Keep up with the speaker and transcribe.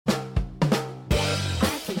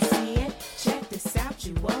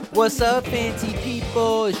What's up, fancy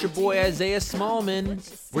people? It's your boy Isaiah Smallman.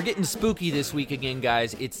 We're getting spooky this week again,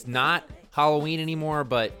 guys. It's not Halloween anymore,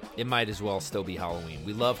 but it might as well still be Halloween.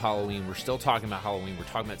 We love Halloween. We're still talking about Halloween. We're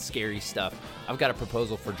talking about scary stuff. I've got a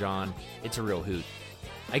proposal for John. It's a real hoot.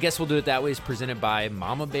 I guess we'll do it that way. It's presented by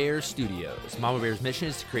Mama Bear Studios. Mama Bear's mission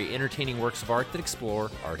is to create entertaining works of art that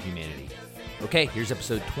explore our humanity. Okay, here's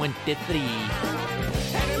episode 23.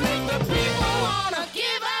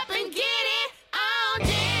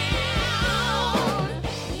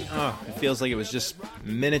 Oh, it feels like it was just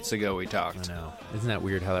minutes ago we talked. I know. Isn't that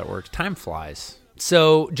weird how that works? Time flies.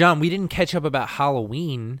 So, John, we didn't catch up about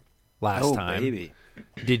Halloween last time. Oh, baby.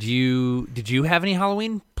 Did you have any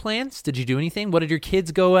Halloween plans? Did you do anything? What did your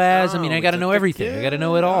kids go as? I mean, I got to know everything. I got to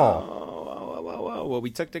know it all. Well,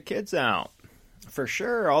 we took the kids out. For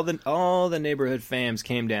sure. All the neighborhood fams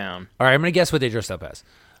came down. All right, I'm going to guess what they dressed up as.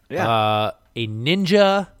 Yeah. A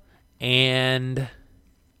ninja and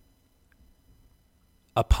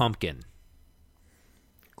a pumpkin.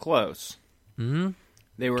 Close. Mm-hmm.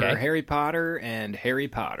 They were Okay. Harry Potter and Harry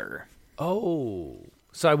Potter. Oh.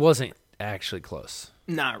 So I wasn't actually close.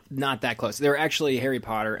 Not that close. They were actually Harry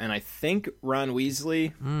Potter and I think Ron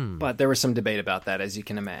Weasley, but there was some debate about that, as you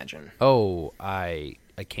can imagine. Oh, I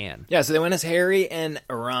can. Yeah, so they went as Harry and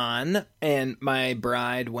Ron, and my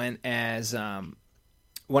bride went as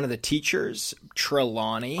one of the teachers,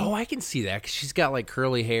 Trelawney. Oh, I can see that 'cause she's got like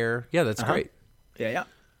curly hair. Yeah, that's great. Yeah.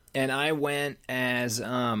 And I went as,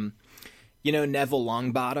 Neville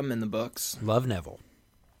Longbottom in the books. Love Neville.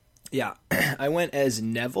 Yeah, I went as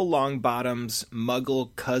Neville Longbottom's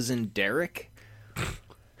Muggle cousin Derek,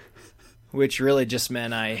 which really just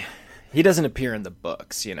meant he doesn't appear in the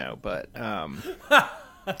books, but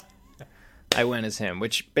I went as him,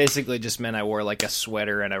 which basically just meant I wore like a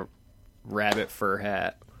sweater and a rabbit fur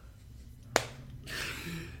hat.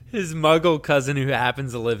 His Muggle cousin who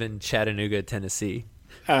happens to live in Chattanooga, Tennessee.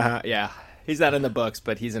 Yeah, he's not in the books,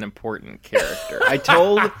 but he's an important character. I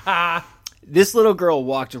told this little girl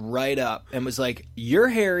walked right up and was like, "You're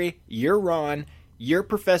Harry, you're Ron, you're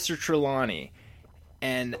Professor Trelawney,"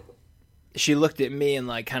 and she looked at me and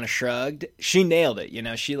like kind of shrugged. She nailed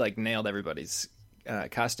it, she like nailed everybody's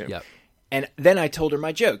costume. Yep. And then I told her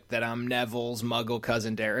my joke that I'm Neville's Muggle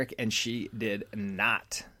cousin Derek, and she did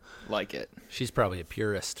not like it. She's probably a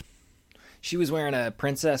purist. She was wearing a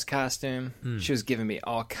princess costume. She was giving me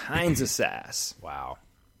all kinds of sass. Wow.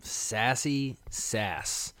 Sassy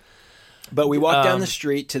sass. But we walked down the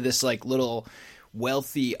street to this like little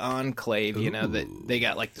wealthy enclave, that they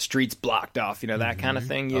got like the streets blocked off, that kind of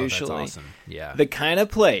thing usually. Oh, that's awesome. Yeah. The kind of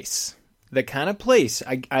place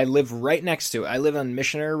I live right next to. I live on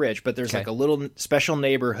Missionary Ridge, but there's like a little special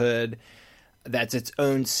neighborhood that's its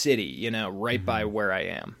own city, right by where I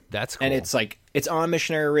am. That's cool. And it's on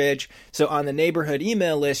Missionary Ridge. So on the neighborhood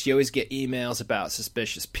email list, you always get emails about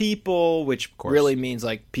suspicious people, which really means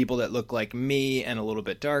like people that look like me and a little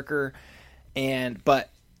bit darker.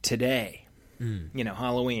 But today,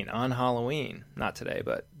 Halloween, on Halloween, not today,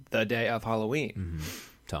 but the day of Halloween.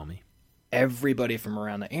 Tell me. Everybody from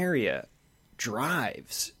around the area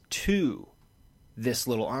drives to this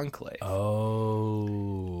little enclave.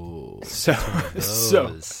 Oh. So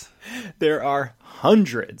there are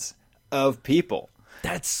hundreds of people.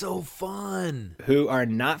 That's so fun. Who are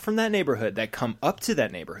not from that neighborhood that come up to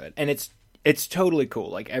that neighborhood. And it's totally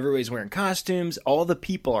cool. Like everybody's wearing costumes. All the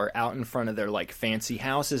people are out in front of their like fancy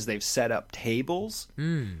houses. They've set up tables.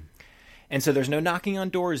 And so there's no knocking on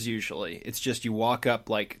doors usually. It's just you walk up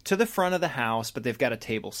like to the front of the house, but they've got a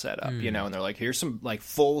table set up, and they're like, here's some like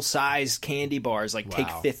full-size candy bars, like take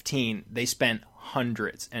 15. They spent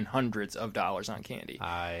hundreds and hundreds of dollars on candy.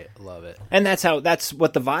 I love it. And that's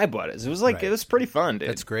what the vibe was. It was like, It was pretty fun, dude.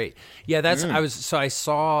 That's great. Yeah, I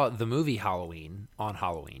saw the movie Halloween on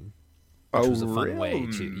Halloween, which was a fun way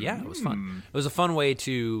to, it was fun. It was a fun way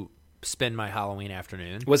to spend my Halloween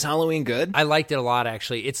afternoon. Was Halloween good? I liked it a lot,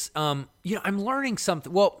 actually. It's, I'm learning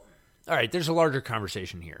something. Well, all right, there's a larger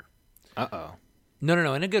conversation here. Uh-oh.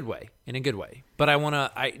 No, in a good way. But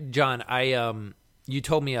John, you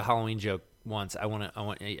told me a Halloween joke once.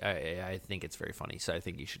 I think it's very funny, so I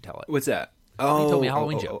think you should tell it. What's that? You told me a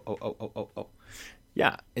Halloween joke. Oh.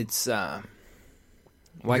 Yeah, it's, Your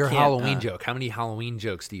Halloween joke. How many Halloween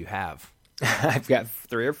jokes do you have? I've got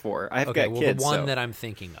 3 or 4. I've got kids. The one that I'm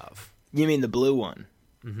thinking of. You mean the blue one?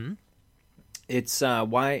 Mm-hmm. It's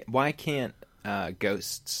why can't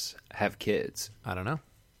ghosts have kids? I don't know.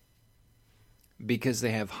 Because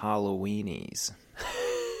they have Halloweenies.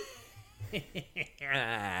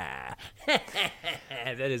 That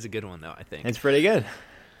is a good one, though, I think. It's pretty good.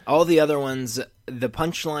 All the other ones, the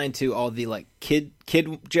punchline to all the like kid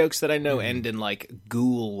jokes that I know end in like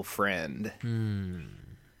ghoul friend.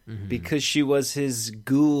 Because she was his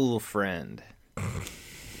ghoul friend.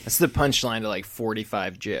 That's the punchline to like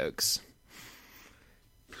 45 jokes.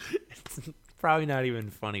 It's probably not even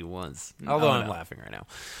funny once. Although I'm laughing right now.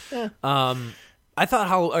 Yeah. I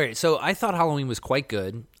thought I thought Halloween was quite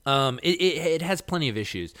good. It has plenty of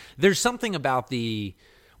issues. There's something about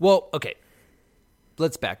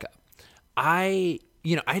let's back up. I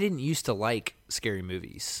didn't used to like scary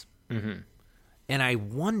movies. Mm-hmm. And I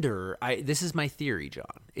wonder, this is my theory,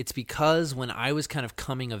 John. It's because when I was kind of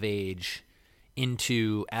coming of age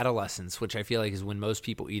into adolescence, which I feel like is when most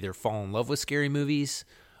people either fall in love with scary movies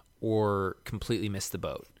or completely miss the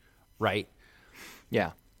boat, right?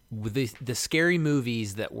 Yeah. The scary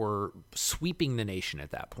movies that were sweeping the nation at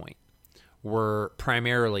that point were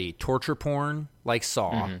primarily torture porn, like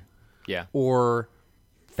Saw, yeah, or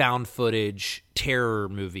found footage terror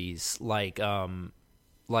movies like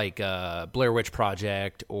Blair Witch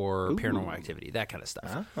Project or Paranormal Activity, that kind of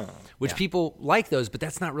stuff. Which people like those, but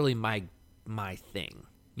that's not really my thing,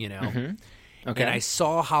 you know? Mm-hmm. Okay. And I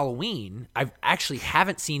saw Halloween. I actually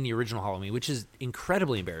haven't seen the original Halloween, which is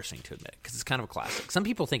incredibly embarrassing to admit because it's kind of a classic. Some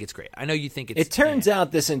people think it's great. I know you think it's... It turns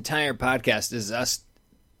out this entire podcast is us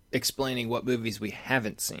explaining what movies we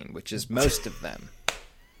haven't seen, which is most of them.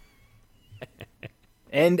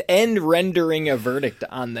 And rendering a verdict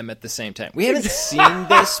on them at the same time. We haven't seen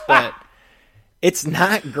this, but it's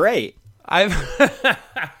not great. I've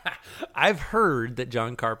heard that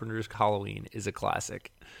John Carpenter's Halloween is a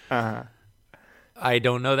classic. Uh-huh. I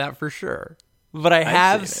don't know that for sure, but I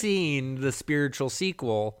have seen the spiritual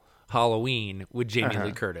sequel, Halloween, with Jamie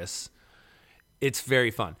Lee Curtis. It's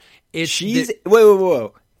very fun.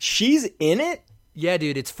 Whoa. She's in it? Yeah,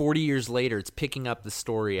 dude, it's 40 years later. It's picking up the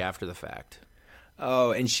story after the fact.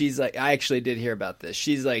 Oh, and she's like, I actually did hear about this.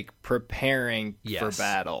 She's like preparing for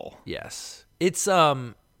battle. Yes. It's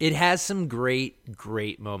it has some great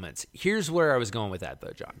moments. Here's where I was going with that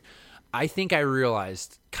though, John. I think I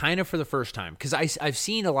realized kind of for the first time, because I've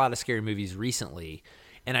seen a lot of scary movies recently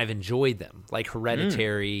and I've enjoyed them. Like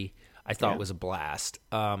Hereditary, I thought was a blast.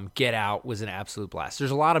 Get Out was an absolute blast.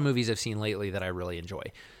 There's a lot of movies I've seen lately that I really enjoy.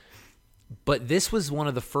 But this was one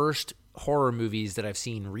of the first horror movies that I've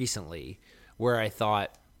seen recently where I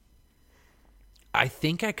thought, I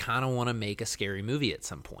think I kind of want to make a scary movie at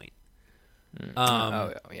some point.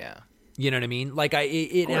 Oh, yeah. You know what I mean? Like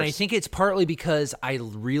and I think it's partly because I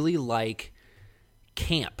really like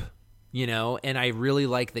camp, you know, and I really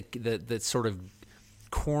like the sort of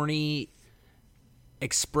corny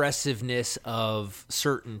expressiveness of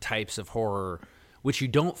certain types of horror, which you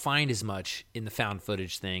don't find as much in the found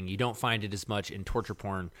footage thing. You don't find it as much in torture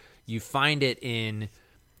porn. You find it in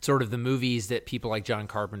sort of the movies that people like John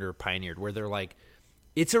Carpenter pioneered, where they're like,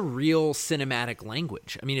 it's a real cinematic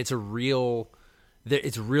language. I mean, it's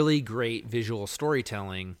really great visual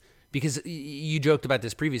storytelling, because you joked about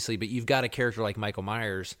this previously, but you've got a character like Michael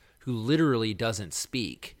Myers who literally doesn't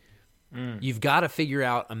speak. You've got to figure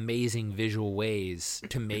out amazing visual ways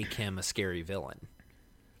to make him a scary villain.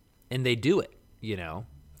 And they do it, you know?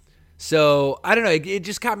 So, I don't know. It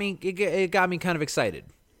just got me, it got me kind of excited.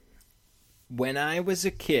 When I was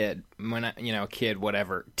a kid, early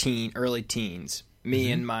teens,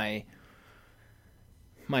 me and my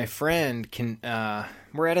friend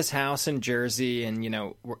we're at his house in Jersey,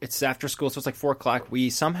 and it's after school, so it's like 4:00. We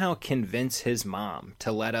somehow convince his mom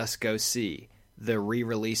to let us go see the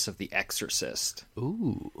re-release of The Exorcist.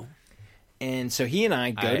 Ooh. And so he and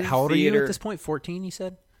I go to the theater. How old are you at this point? 14, you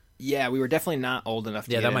said? Yeah, we were definitely not old enough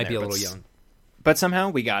to get in there. Yeah, that might be a little young. But somehow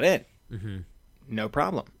we got in. Mm-hmm. No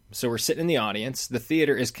problem. So we're sitting in the audience. The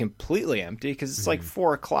theater is completely empty because it's like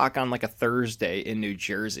 4:00 on like a Thursday in New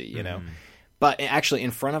Jersey, you know. But actually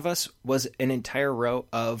in front of us was an entire row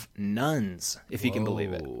of nuns, if you can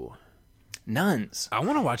believe it. Nuns. I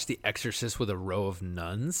want to watch The Exorcist with a row of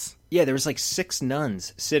nuns. Yeah, there was like 6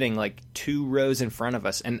 nuns sitting like 2 rows in front of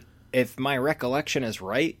us. And if my recollection is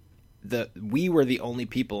right, we were the only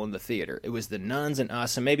people in the theater. It was the nuns and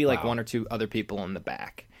us and maybe like 1 or 2 other people in the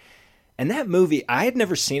back. And that movie, I had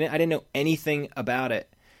never seen it. I didn't know anything about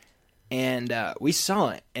it. And we saw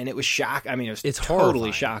it, and it was shocking. I mean, it's totally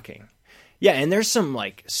horrifying. Shocking. Yeah, and there's some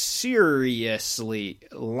like seriously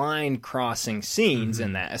line-crossing scenes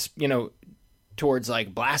in that, towards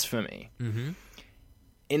like blasphemy. Mm-hmm.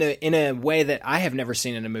 In a way that I have never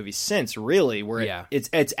seen in a movie since, really, where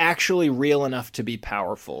it's actually real enough to be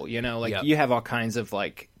powerful. You have all kinds of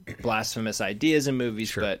like blasphemous ideas in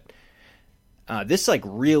movies, but this like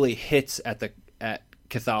really hits at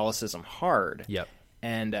Catholicism hard. Yep.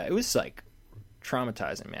 And it was like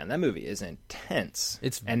traumatizing, man. That movie is intense.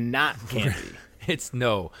 It's and not campy. It's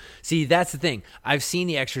no. See, that's the thing. I've seen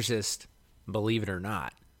The Exorcist, believe it or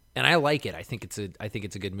not, and I like it. I think it's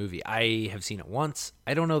a good movie. I have seen it once.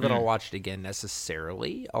 I don't know that I'll watch it again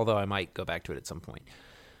necessarily, although I might go back to it at some point.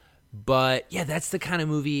 But yeah, that's the kind of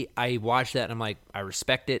movie I watch that and I'm like, I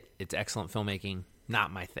respect it. It's excellent filmmaking.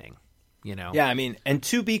 Not my thing, you know? Yeah, I mean, and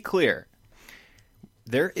to be clear,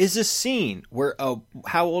 there is a scene where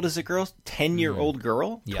how old is a girl? 10-year-old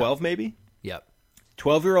girl? Yep. 12 maybe? Yep.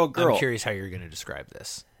 12-year-old girl. I'm curious how you're going to describe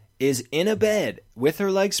this. Is in a bed with her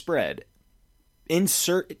legs spread,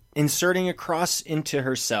 inserting a cross into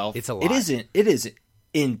herself. It's a lot. It is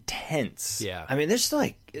intense. Yeah. I mean, there's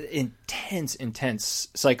like intense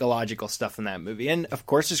psychological stuff in that movie. And of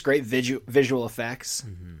course, there's great visual effects.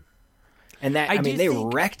 Mm-hmm. And that, I mean, they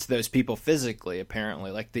wrecked those people physically, apparently.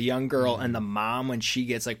 Like the young girl and the mom, when she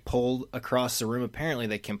gets like pulled across the room, apparently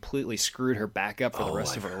they completely screwed her back up for the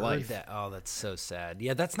rest of her life. That's so sad.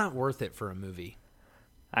 Yeah, that's not worth it for a movie.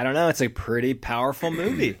 I don't know. It's a pretty powerful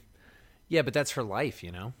movie. Yeah, but that's her life,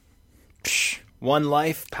 you know? One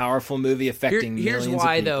life, powerful movie affecting millions of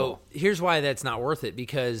people. Here's why that's not worth it,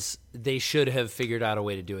 because they should have figured out a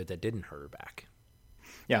way to do it that didn't hurt her back.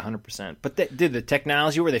 Yeah, 100%. But dude, the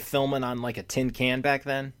technology, were they filming on like a tin can back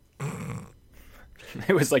then?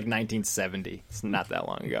 It was like 1970. It's not that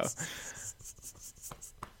long ago.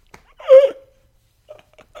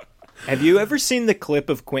 Have you ever seen the clip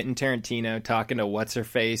of Quentin Tarantino talking to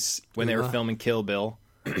what's-her-face when they were filming Kill Bill?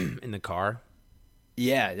 In the car?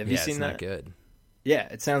 Yeah, have you seen that? Not good. Yeah,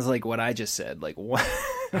 it sounds like what I just said. Like one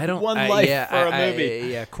life for a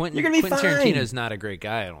movie. Quentin You're gonna be fine. Tarantino's not a great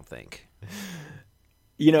guy, I don't think.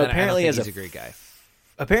 You know, But apparently he's a great guy.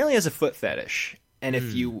 Apparently has a foot fetish. And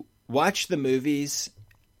if you watch the movies,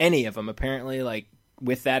 any of them, apparently, like,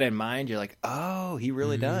 with that in mind, you're like, oh, he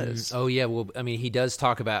really does. Oh, yeah. Well, I mean, he does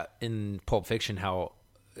talk about in Pulp Fiction how,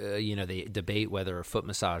 they debate whether a foot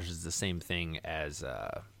massage is the same thing as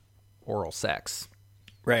oral sex.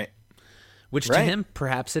 Right. Which to him,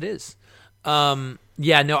 perhaps it is.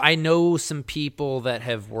 Yeah, no, I know some people that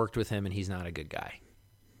have worked with him, and he's not a good guy.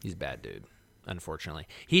 He's a bad dude, unfortunately.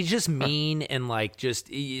 He's just mean and, like, just,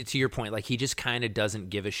 to your point, like, he just kind of doesn't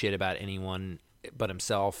give a shit about anyone but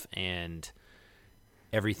himself, and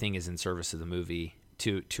everything is in service of the movie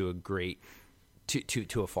to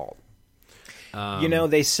a fault. You know,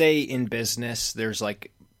 they say in business, there's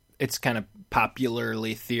like, it's kind of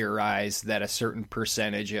popularly theorized that a certain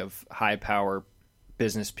percentage of high power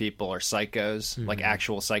business people are psychos, like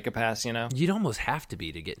actual psychopaths, you know? You'd almost have to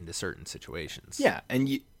be to get into certain situations. Yeah, and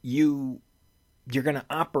you're going to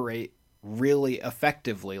operate really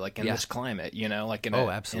effectively, like in this climate, you know? Like in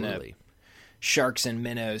absolutely. In a sharks and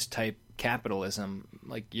minnows type capitalism,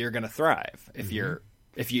 like you're going to thrive if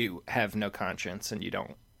you have no conscience and you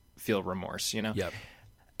don't feel remorse, you know? Yep.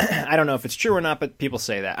 I don't know if it's true or not, but people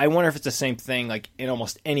say that. I wonder if it's the same thing, like in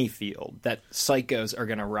almost any field, that psychos are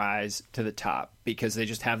going to rise to the top because they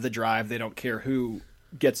just have the drive. They don't care who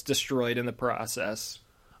gets destroyed in the process.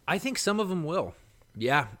 I think some of them will.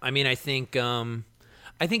 Yeah. I mean, I think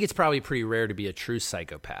it's probably pretty rare to be a true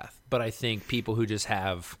psychopath, but I think people who just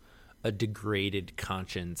have a degraded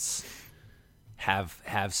conscience have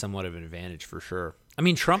somewhat of an advantage for sure. I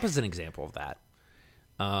mean, Trump is an example of that.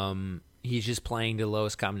 He's just playing to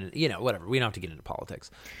lowest common, whatever. We don't have to get into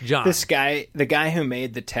politics. John. This guy, the guy who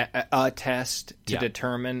made the test to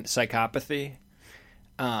determine psychopathy,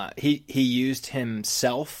 he used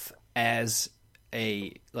himself as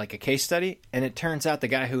a case study, and it turns out the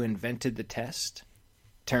guy who invented the test,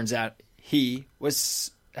 turns out he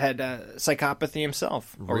had psychopathy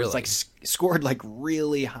himself, or really? was like scored like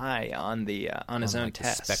really high on the on his own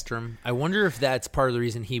test spectrum. I wonder if that's part of the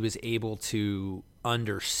reason he was able to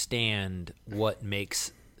understand what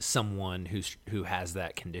makes someone who has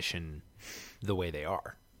that condition the way they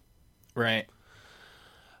are. Right.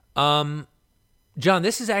 John,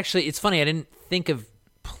 this is actually, it's funny, I didn't think of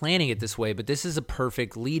planning it this way, but this is a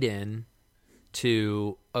perfect lead-in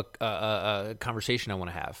to a conversation I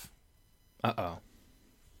want to have. Uh-oh.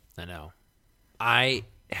 I know. I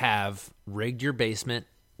have rigged your basement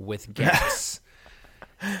with gas.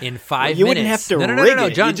 In 5 minutes. You wouldn't have to rig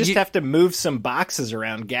it. John, you just have to move some boxes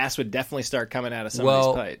around. Gas would definitely start coming out of some of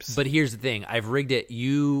these pipes. But here's the thing. I've rigged it.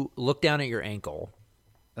 You look down at your ankle.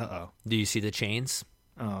 Uh-oh. Do you see the chains?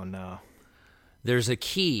 Oh, no. There's a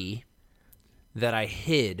key that I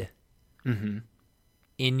hid in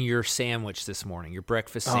your sandwich this morning, your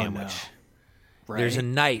breakfast sandwich. No. Right. There's a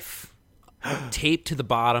knife taped to the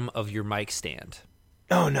bottom of your mic stand.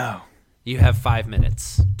 Oh, no. You have 5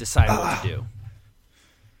 minutes. Decide what to do.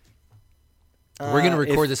 We're going to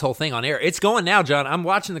record this whole thing on air. It's going now, John. I'm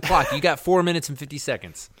watching the clock. You got 4 minutes and 50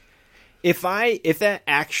 seconds. If that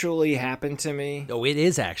actually happened to me, Oh, it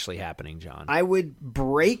is actually happening, John. I would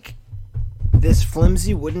break this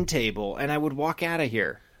flimsy wooden table and I would walk out of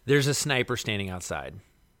here. There's a sniper standing outside.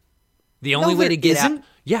 The only way to get out.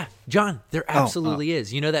 Yeah, John, there absolutely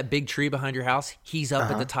is. You know that big tree behind your house? He's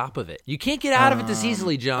up at the top of it. You can't get out of it this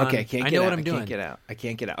easily, John. Okay, I know what I'm doing. I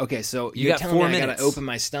can't get out. Okay, so You you're got telling 4 me I got minutes. to open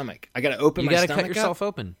my stomach. I got to open You my got to stomach cut yourself up?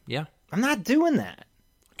 open. Yeah. I'm not doing that.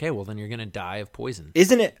 Okay, well then you're going to die of poison.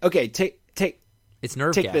 Isn't it? Okay, take It's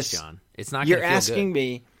nerve take gas, this. John. It's not You're going to feel asking good.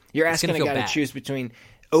 me. You're It's asking gonna a feel guy bad. to choose between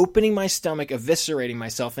opening my stomach, eviscerating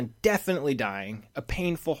myself, and definitely dying, a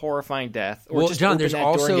painful, horrifying death, or Well, just John, open there's that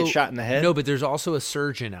also door and get shot in the head. No, but there's also a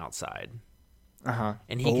surgeon outside,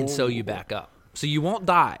 and he can sew you back up, so you won't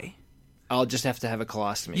die. I'll just have to have a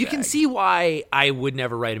colostomy. You can bag. see why I would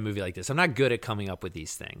never write a movie like this. I'm not good at coming up with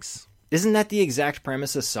these things. Isn't that the exact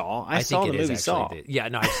premise of Saw? I saw think the it is movie Saw. actually yeah,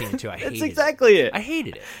 no, I've seen it too. I hated That's exactly it. I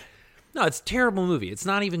hated it. No, it's a terrible movie. It's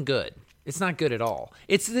not even good. It's not good at all.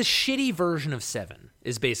 It's the shitty version of Seven,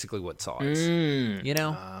 is basically what Saw is. You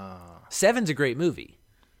know? Seven's a great movie.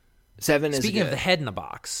 Seven is Speaking good. of the head in the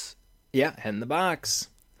box. Yeah, head in the box.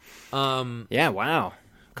 Um, Yeah, wow.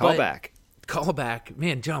 but- Callback. Callback.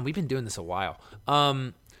 Man, John, we've been doing this a while.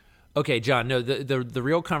 Okay, John, no, the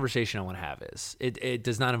real conversation I want to have is, it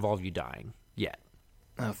does not involve you dying yet.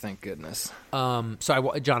 Oh, thank goodness. John,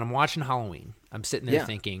 I'm watching Halloween. I'm sitting there Yeah.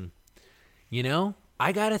 thinking, you know,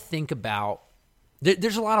 I got to think about.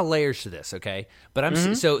 There's a lot of layers to this, okay? But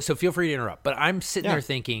I'm so feel free to interrupt. But I'm sitting there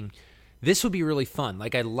thinking, this would be really fun.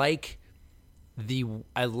 Like I love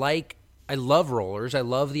rollers. I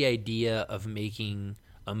love the idea of making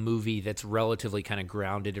a movie that's relatively kind of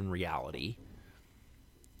grounded in reality.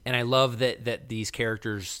 And I love that these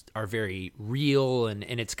characters are very real and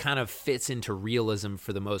it's kind of fits into realism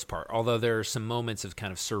for the most part, although there are some moments of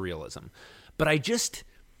kind of surrealism. But I just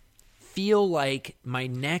feel like my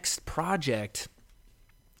next project,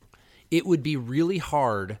 it would be really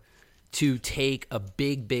hard to take a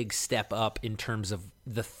big step up in terms of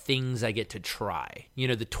the things I get to try. You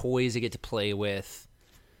know, the toys I get to play with.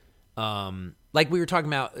 Like we were talking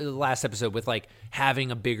about the last episode with like having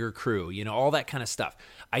a bigger crew, you know, all that kind of stuff.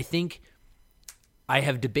 I think I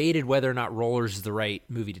have debated whether or not Rollers is the right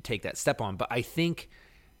movie to take that step on, but I think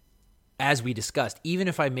as we discussed, even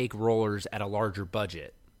if I make Rollers at a larger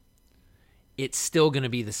budget, it's still going to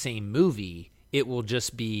be the same movie. It will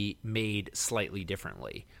just be made slightly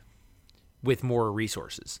differently with more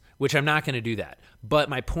resources, which I'm not going to do that. But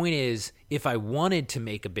my point is, if I wanted to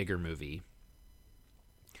make a bigger movie,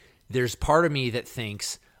 there's part of me that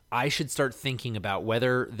thinks I should start thinking about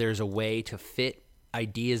whether there's a way to fit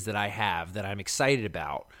ideas that I have that I'm excited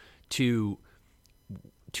about to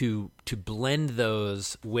blend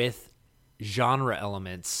those with genre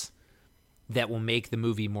elements that will make the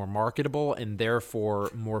movie more marketable and therefore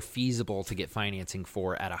more feasible to get financing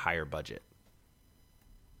for at a higher budget.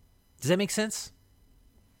 Does that make sense?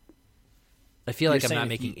 I feel like I'm not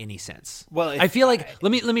making any sense. Well, I feel like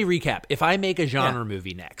let me recap. If I make a genre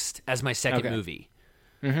movie next as my second movie,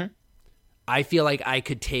 I feel like I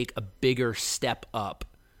could take a bigger step up,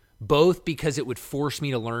 both because it would force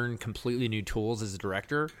me to learn completely new tools as a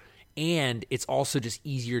director, and it's also just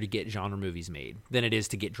easier to get genre movies made than it is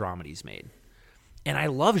to get dramedies made. And I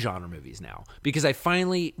love genre movies now because I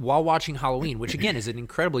finally, while watching Halloween, which again is an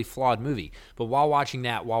incredibly flawed movie, but while watching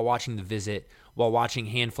that, while watching The Visit, while watching a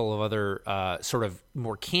handful of other sort of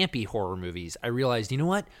more campy horror movies, I realized, you know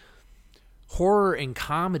what? Horror and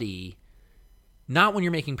comedy, not when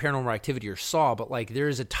you're making Paranormal Activity or Saw, but like there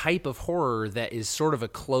is a type of horror that is sort of a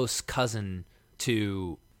close cousin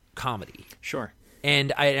to comedy. Sure.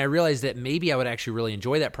 And I realized that maybe I would actually really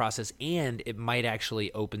enjoy that process, and it might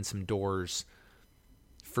actually open some doors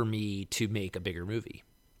for me to make a bigger movie.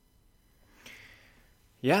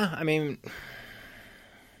 Yeah, I mean,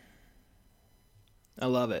 I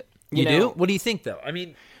love it. You do? What do you think, though? I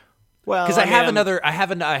mean, well, because I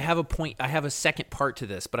have a second part to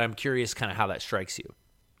this, but I'm curious kind of how that strikes you.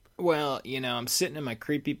 Well, you know, I'm sitting in my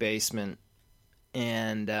creepy basement,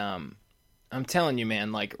 and I'm telling you,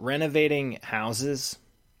 man, like renovating houses.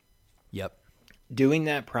 Yep. Doing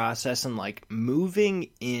that process and like moving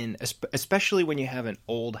in, especially when you have an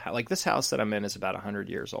old house, like this house that I'm in is about 100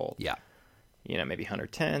 years old. Yeah. You know, maybe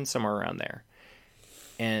 110, somewhere around there.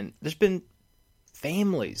 And there's been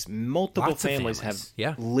families, multiple families have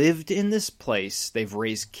lived in this place. They've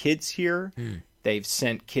raised kids here. They've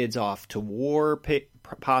sent kids off to war,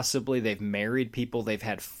 possibly. They've married people. They've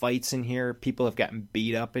had fights in here. People have gotten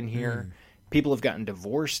beat up in here. People have gotten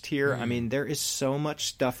divorced here. I mean, there is so much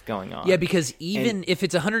stuff going on. Yeah, because even if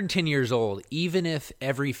it's 110 years old, even if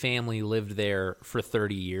every family lived there for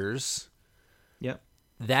 30 years, Yep.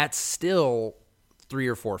 that's still 3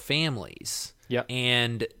 or 4 families. Yep.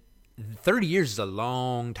 And 30 years is a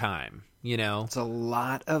long time, you know? It's a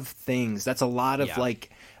lot of things. That's a lot of like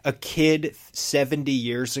a kid 70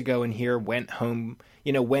 years ago in here went home,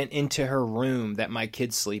 went into her room that my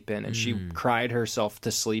kids sleep in, and she cried herself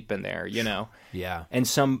to sleep in there, Yeah. And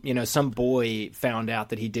some boy found out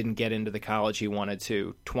that he didn't get into the college he wanted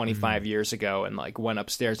to 25 years ago, and like went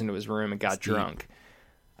upstairs into his room and got drunk.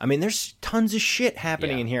 I mean, there's tons of shit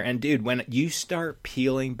happening in here. And dude, when you start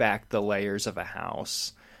peeling back the layers of a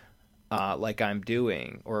house, like I'm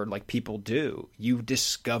doing, or like people do, you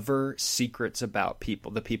discover secrets about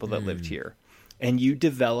the people that lived here. And you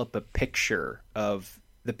develop a picture of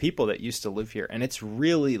the people that used to live here. And it's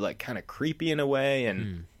really like kind of creepy in a way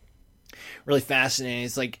and really fascinating.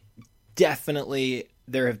 It's like, definitely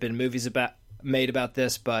there have been movies made about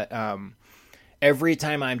this, but every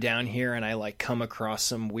time I'm down here and I like come across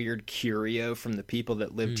some weird curio from the people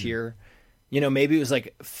that lived here, maybe it was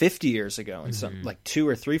like 50 years ago and some like 2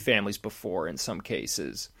 or 3 families before in some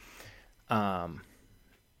cases.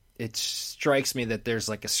 It strikes me that there's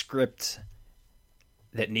like a script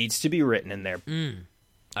that needs to be written in there.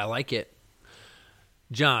 I like it.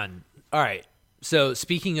 John, all right. So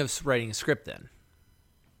speaking of writing a script then,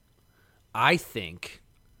 I think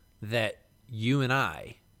that you and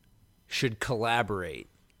I should collaborate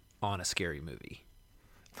on a scary movie.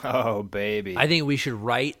 Oh, baby. I think we should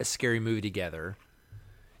write a scary movie together.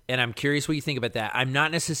 And I'm curious what you think about that. I'm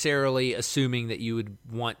not necessarily assuming that you would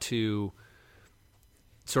want to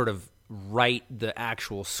sort of write the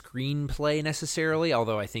actual screenplay necessarily,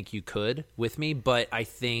 although I think you could with me. But I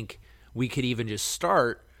think we could even just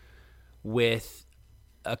start with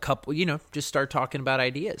a couple, just start talking about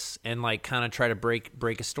ideas and like kind of try to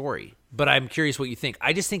break a story. But I'm curious what you think.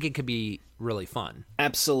 I just think it could be really fun.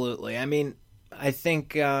 Absolutely. I mean, I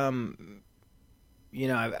think, I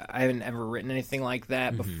haven't ever written anything like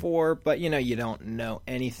that before, but, you don't know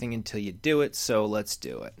anything until you do it, so let's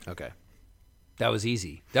do it. Okay. That was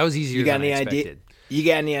easy. That was easier than I expected. You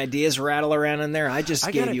got any ideas rattle around in there? I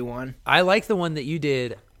gave you one. I like the one that you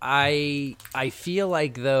did. I feel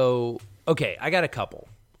like, though... Okay, I got a couple.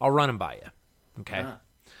 I'll run them by you. Okay?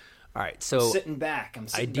 All right, so... I'm sitting back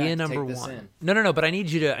idea number to take 1. This in. No, but I need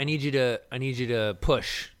you to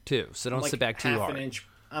push, too, so don't sit back too hard.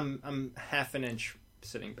 I'm half an inch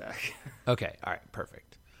sitting back. Okay, all right,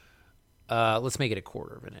 perfect. Let's make it a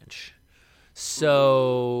quarter of an inch.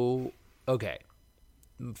 So, okay.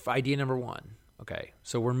 Idea number 1. Okay,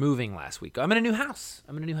 so we're moving last week. I'm in a new house.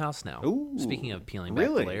 Now. Ooh, speaking of peeling back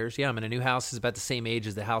the layers, yeah, I'm in a new house. It's about the same age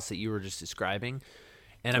as the house that you were just describing,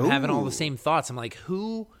 and I'm having all the same thoughts. I'm like,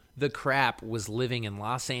 who the crap was living in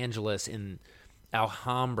Los Angeles in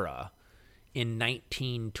Alhambra in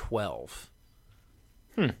 1912?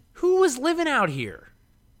 Who was living out here?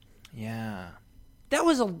 Yeah, that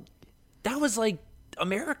was like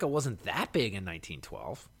America wasn't that big in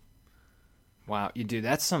 1912. Wow, you do.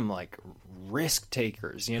 That's some like risk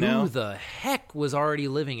takers, Who the heck was already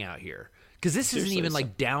living out here? Because this isn't even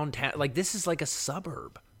like downtown. Like this is like a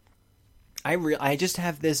suburb. I just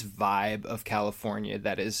have this vibe of California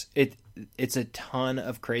that is it's a ton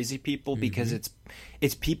of crazy people because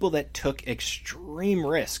it's people that took extreme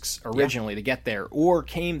risks originally to get there or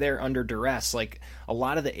came there under duress. Like a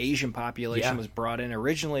lot of the Asian population was brought in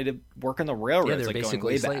originally to work on the railroads. Yeah, they're like basically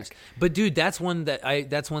going way slaves. back. But dude, that's one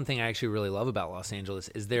thing I actually really love about Los Angeles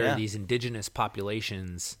is there are these indigenous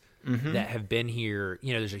populations that have been here.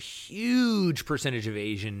 There's a huge percentage of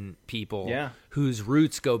Asian people whose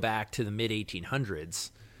roots go back to the mid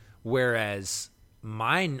 1800s, whereas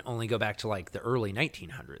mine only go back to like the early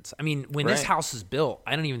 1900s. I mean, when this house was built,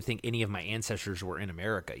 I don't even think any of my ancestors were in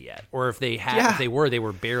America yet, or if they had, if they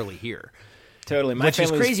were barely here. Totally, which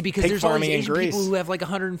is crazy because there's all these Asian people who have like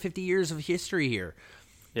 150 years of history here.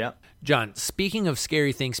 Yeah, John. Speaking of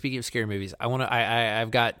scary things, speaking of scary movies,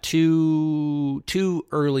 I've got two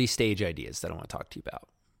early stage ideas that I want to talk to you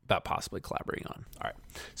about possibly collaborating on. All right,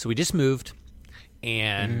 so we just moved,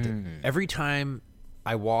 and every time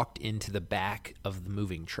I walked into the back of the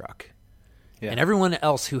moving truck, and everyone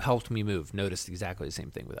else who helped me move noticed exactly the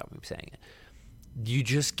same thing without me saying it. You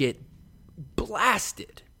just get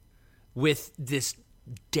blasted with this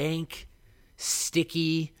dank,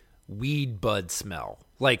 sticky weed bud smell.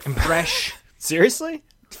 Like fresh, seriously?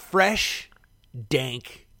 Fresh,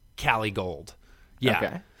 dank Cali Gold. Yeah.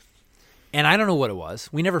 Okay. And I don't know what it was.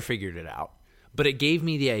 We never figured it out. But it gave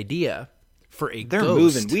me the idea for a They're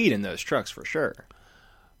ghost. moving weed in those trucks for sure.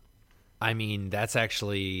 I mean, that's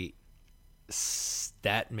actually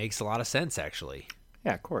that makes a lot of sense. Actually,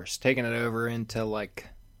 Yeah, of course. Taking it over into like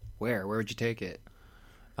where? Where would you take it?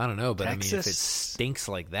 I don't know, but I mean, if it Texas? stinks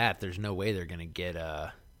like that, there's no way they're gonna get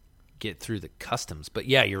through the customs. But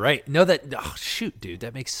yeah, you're right. No, shoot, dude,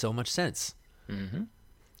 that makes so much sense. Mm-hmm.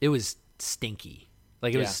 It was stinky,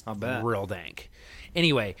 like it was I'll bet. real dank.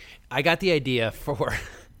 Anyway, I got the idea for.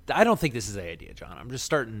 I don't think this is the idea, John. I'm just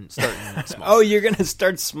starting small. Oh, you're gonna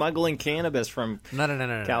start smuggling cannabis from No,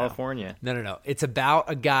 California. No. It's about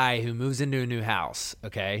a guy who moves into a new house,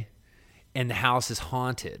 okay? And the house is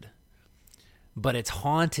haunted. But it's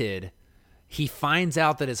haunted. He finds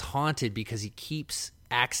out that it's haunted because he keeps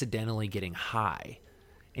accidentally getting high.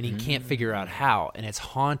 And he can't figure out how. And it's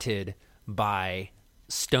haunted by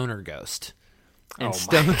Stoner Ghost. And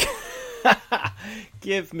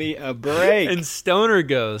Give me a break. And Stoner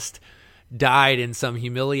Ghost died in some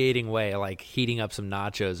humiliating way, like heating up some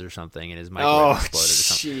nachos or something, and his microwave exploded or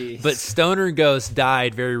something. Jeez. But Stoner Ghost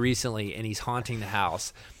died very recently, and he's haunting the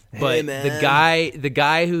house. But Hey, man. the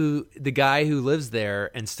guy who lives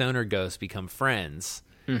there and Stoner Ghost become friends,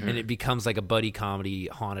 and it becomes like a buddy comedy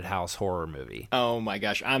haunted house horror movie. Oh my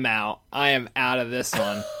gosh, I'm out. I am out of this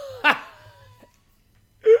one.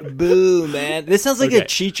 Boo, man. This sounds like Okay. a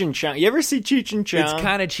Cheech and Chong. You ever see Cheech and Chong? It's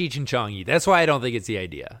kind of Cheech and Chong-y. That's why I don't think it's the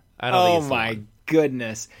idea. I don't think Oh it's the my one.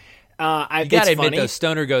 goodness. You gotta It's admit funny. though,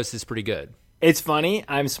 Stoner Ghost is pretty good. It's funny.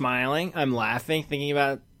 I'm smiling. I'm laughing, thinking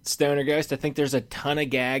about Stoner Ghost. I think there's a ton of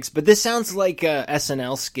gags, but this sounds like a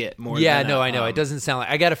SNL skit more. Yeah, than no, a, I know. It doesn't sound like.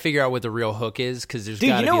 I got to figure out what the real hook is because there's Dude,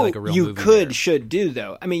 got you to know be like a what real you movie should do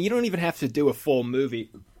though. I mean, you don't even have to do a full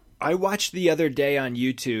movie. I watched the other day on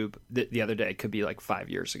YouTube. The other day, it could be like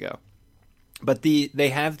 5 years ago, but they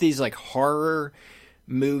have these like horror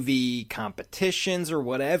movie competitions or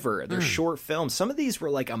whatever. They're short films. Some of these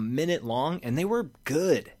were like a minute long, and they were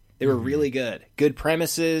good. They were really good. Good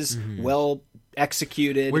premises, well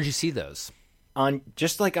executed. Where'd you see those? On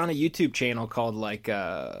just like on a YouTube channel called like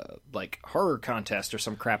horror contest or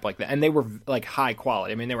some crap like that, and they were like high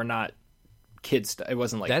quality. I mean, they were not kids. It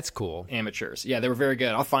wasn't like That's cool. amateurs. Yeah, they were very good.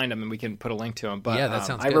 I'll find them and we can put a link to them. But Yeah, that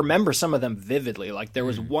sounds I good. remember some of them vividly. Like there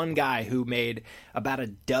was one guy who made about a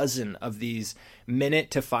dozen of these 1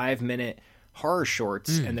 to 5 minute horror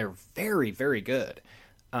shorts, and they're very, very good.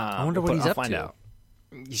 I wonder what he's I'll up find to. out.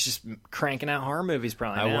 He's just cranking out horror movies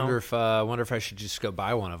probably. I now. wonder if I should just go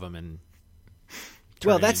buy one of them and.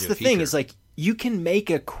 Well, it that's into the a thing feature. is like you can make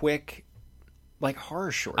a quick like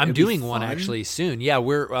horror short. I'm It'd be doing one fun. actually soon. Yeah,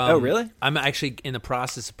 we're. Oh, really? I'm actually in the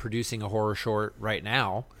process of producing a horror short right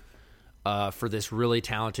now, for this really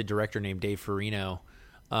talented director named Dave Farino.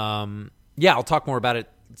 Yeah, I'll talk more about it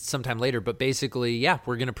sometime later. But basically, yeah,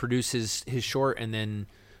 we're gonna produce his short and then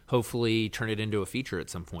hopefully turn it into a feature at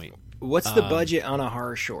some point. What's the budget on a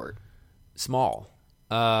horror short? Small.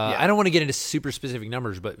 I don't want to get into super specific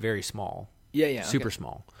numbers, but very small. Yeah, Super okay.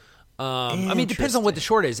 small. I mean, it depends on what the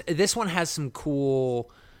short is. This one has some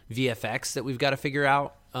cool VFX that we've got to figure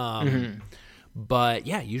out. But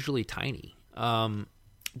yeah, usually tiny.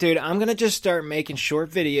 Dude, I'm gonna just start making short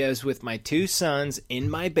videos with my 2 sons in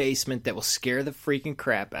my basement that will scare the freaking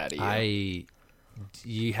crap out of you.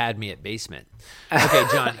 You had me at basement. Okay,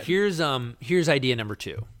 John, here's idea number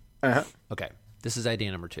 2. Uh-huh. Okay. This is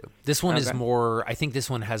idea number 2. This one is Okay. more, I think this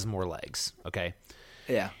one has more legs. Okay.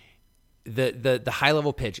 Yeah. The high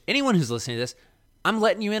level pitch. Anyone who's listening to this, I'm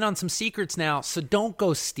letting you in on some secrets now, so don't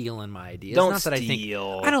go stealing my ideas. Don't Not that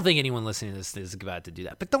steal. I don't think anyone listening to this is about to do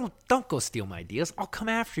that. But don't go steal my ideas. I'll come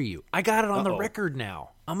after you. I got it on the record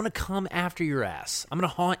now. I'm gonna come after your ass. I'm gonna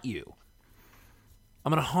haunt you.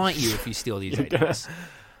 I'm gonna haunt you if you steal these ideas.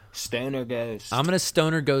 Stoner Ghost. I'm gonna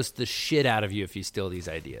Stoner Ghost the shit out of you if you steal these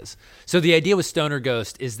ideas. So the idea with Stoner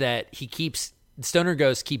Ghost is that Stoner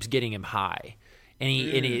Ghost keeps getting him high. And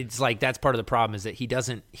and it's like that's part of the problem is that he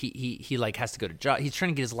doesn't he like has to go to job. He's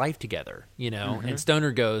trying to get his life together, you know. And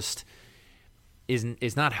Stoner Ghost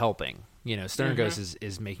is not helping, you know. Stoner Ghost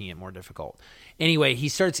is making it more difficult. Anyway,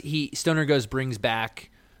 Stoner Ghost brings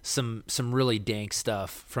back some really dank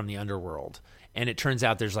stuff from the underworld, and it turns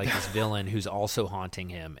out there's like this villain who's also haunting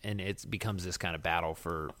him, and it becomes this kind of battle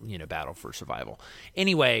for survival.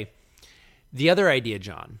 Anyway, the other idea,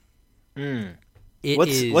 John.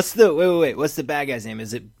 What's the bad guy's name?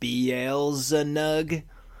 Is it Beelzebub?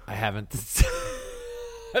 I haven't.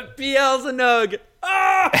 Beelzebub.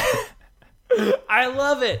 Ah! I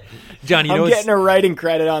love it, John. You know I'm getting a writing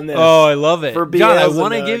credit on this. Oh, I love it, For John. I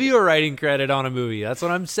want to Beelzebub. give you a writing credit on a movie. That's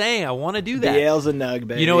what I'm saying. I want to do that. Beelzebub,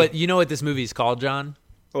 baby. You know what this movie's called, John?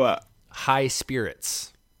 What? High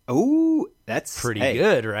Spirits. Ooh, that's Pretty hey,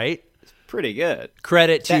 good, right? pretty good.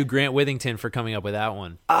 Credit to Grant Withington for coming up with that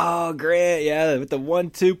one. Oh, Grant, yeah, with the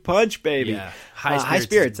 1-2 punch, baby. Yeah, High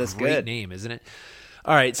Spirits. That's great good. name, isn't it?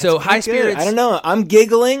 All right, so High Spirits. I don't know. I'm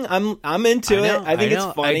giggling. I'm into it. I think it's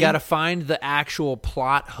funny. I got to find the actual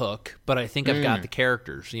plot hook, but I think I've got the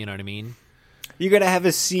characters. You know what I mean? You're going to have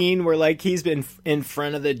a scene where, like, he's been in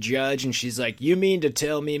front of the judge, and she's like, "You mean to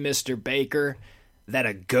tell me, Mr. Baker, that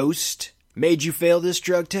a ghost made you fail this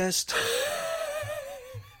drug test?"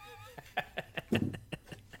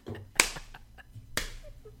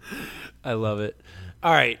 I love it.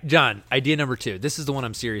 All right, John, idea number 2. This is the one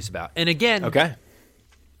I'm serious about. And again, okay,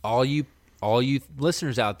 all you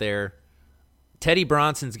listeners out there, Teddy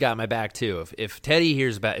Bronson's got my back too. If Teddy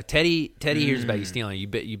hears about hears about you stealing,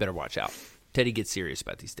 you better watch out. Teddy gets serious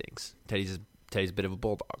about these things. Teddy's a bit of a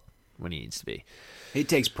bulldog when he needs to be. He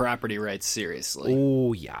takes property rights seriously.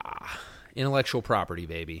 Oh yeah, intellectual property,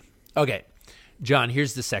 baby. Okay, John,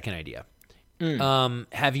 here's the second idea.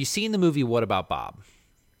 Have you seen the movie What About Bob?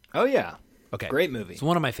 Oh yeah. Okay, great movie. It's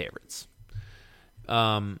one of my favorites.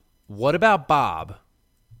 What About Bob?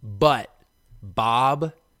 But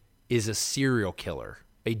Bob is a serial killer,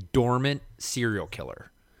 a dormant serial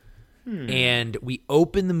killer. And we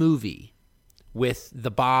open the movie with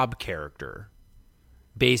the Bob character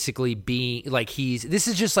basically being like this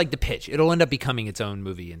is just like the pitch. It'll end up becoming its own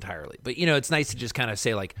movie entirely. But, it's nice to just kind of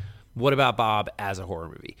say, like, what about Bob as a horror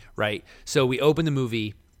movie, right? So we open the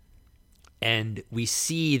movie and we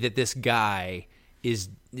see that this guy is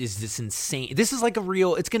this insane. This is like a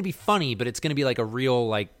real. It's going to be funny, but it's going to be like a real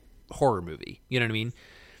like horror movie. You know what I mean?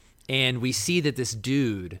 And we see that this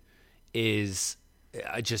dude is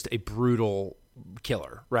just a brutal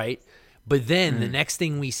killer, right? But then the next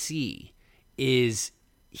thing we see is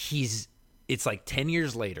it's like 10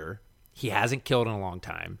 years later. He hasn't killed in a long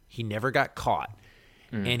time. He never got caught,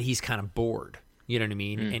 and he's kind of bored. You know what I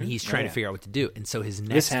mean? And he's trying to figure out what to do. And so his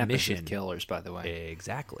next mission... with killers, by the way.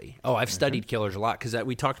 Exactly. Oh, I've studied killers a lot because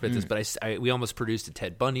we talked about this, but we almost produced a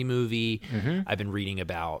Ted Bundy movie. I've been reading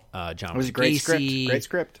about John Wayne Gacy. It was a great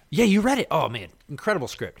script. Yeah, you read it. Oh, man. Incredible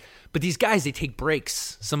script. But these guys, they take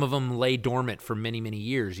breaks. Some of them lay dormant for many, many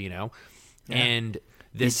years, Yeah. And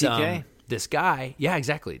this this guy... Yeah,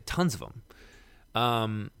 exactly. Tons of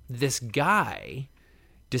them. This guy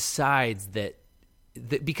decides that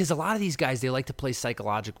because a lot of these guys, they like to play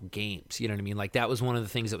psychological games. You know what I mean? Like that was one of the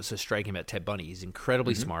things that was so striking about Ted Bundy. He's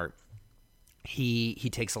incredibly smart. He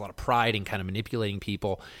takes a lot of pride in kind of manipulating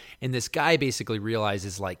people. And this guy basically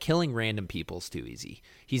realizes like killing random people is too easy.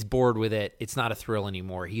 He's bored with it. It's not a thrill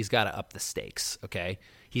anymore. He's got to up the stakes. Okay.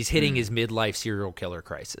 He's hitting his midlife serial killer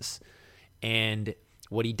crisis. And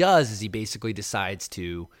what he does is he basically decides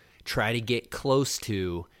to try to get close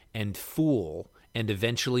to and fool and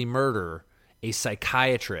eventually murder a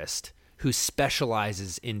psychiatrist who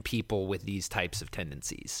specializes in people with these types of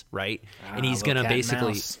tendencies, right? And he's going to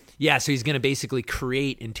basically, so he's going to basically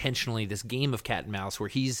create intentionally this game of cat and mouse where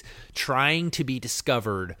he's trying to be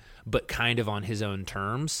discovered, but kind of on his own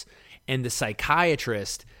terms. And the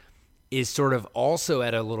psychiatrist is sort of also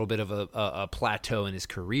at a little bit of a plateau in his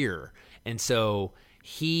career. And so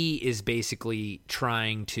he is basically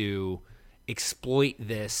trying to exploit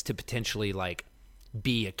this to potentially like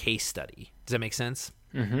be a case study. Does that make sense?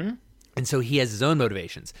 Mm-hmm. And so he has his own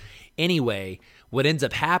motivations. Anyway, what ends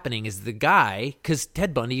up happening is the guy, because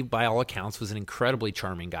Ted Bundy, by all accounts, was an incredibly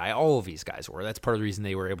charming guy. All of these guys were. That's part of the reason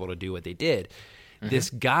they were able to do what they did.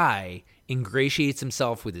 This guy ingratiates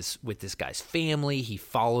himself with this guy's family. He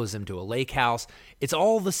follows him to a lake house. It's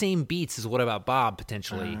all the same beats as What About Bob,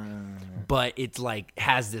 potentially, but it's like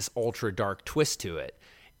has this ultra dark twist to it.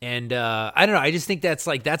 And I don't know. I just think that's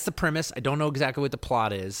the premise. I don't know exactly what the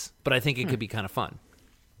plot is, but I think it could be kind of fun.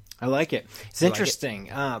 I like it. It's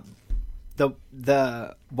interesting.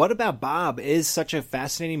 The What About Bob is such a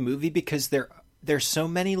fascinating movie because there's so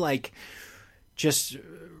many just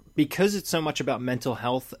because it's so much about mental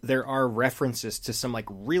health. There are references to some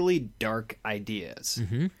really dark ideas.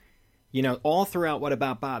 Mm-hmm. All throughout What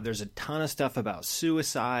About Bob, there's a ton of stuff about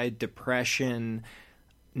suicide, depression,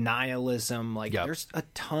 nihilism. There's a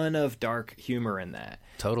ton of dark humor in that.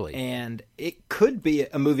 Totally. And it could be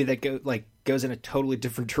a movie that goes in a totally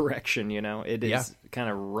different direction. It is kind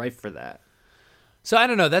of ripe for that. So I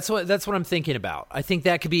don't know. That's what I'm thinking about. I think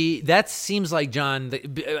that could be. That seems like John.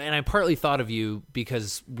 And I partly thought of you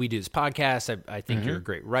because we do this podcast. I think you're a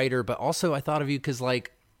great writer, but also I thought of you because I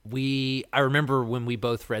remember when we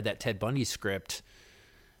both read that Ted Bundy script.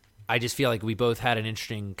 I just feel like we both had an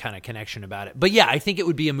interesting kind of connection about it. But yeah, I think it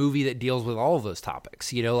would be a movie that deals with all of those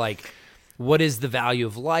topics. What is the value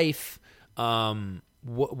of life?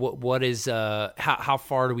 what is how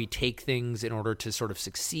far do we take things in order to sort of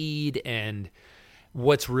succeed, and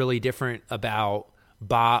what's really different about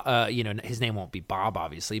Bob, his name won't be Bob,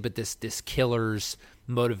 obviously, but this killer's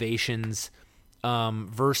motivations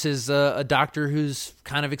versus a doctor who's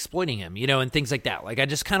kind of exploiting him, and things like that. Like, I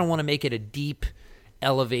just kind of want to make it a deep,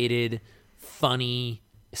 elevated, funny,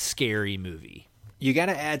 scary movie. You got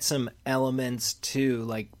to add some elements too,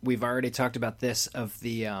 like we've already talked about this, of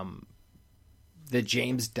the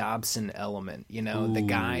James Dobson element, the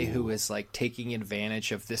guy who is like taking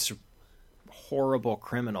advantage of this horrible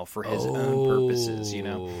criminal for his own purposes,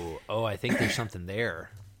 Oh, I think there's something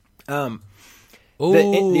there. The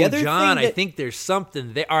other John, thing I think there's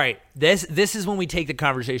something there. All right, this is when we take the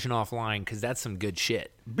conversation offline, because that's some good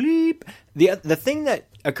shit. Bleep. The thing that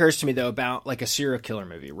occurs to me though about like a serial killer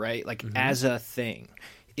movie, right? Like as a thing,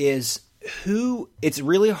 is it's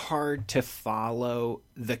really hard to follow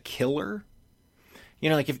the killer.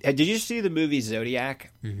 Like did you see the movie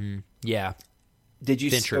Zodiac? Mm-hmm. Yeah. Did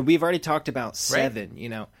you? Fincher. We've already talked about Seven.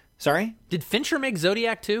 Right. Sorry. Did Fincher make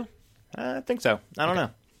Zodiac too? I think so. I don't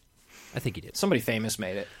know. I think he did. Somebody famous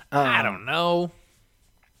made it. I don't know.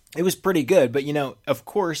 It was pretty good, but of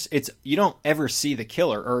course, you don't ever see the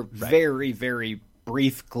killer, or very, very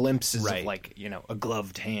brief glimpses of like a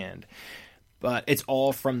gloved hand. But it's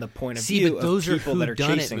all from the point of view of people that are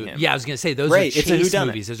chasing him. Yeah, I was going to say those are chase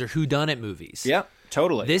movies. Those are whodunit movies. Yeah,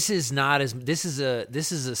 totally. This is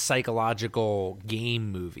a psychological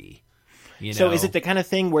game movie. So is it the kind of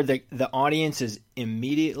thing where the audience is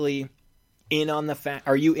immediately in on the fact?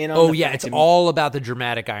 Are you in on? Oh yeah, it's all about the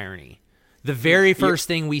dramatic irony. The very first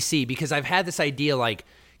thing we see, because I've had this idea, like,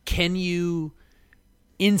 can you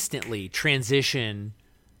instantly transition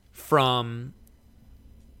from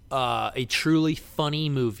a truly funny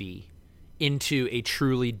movie into a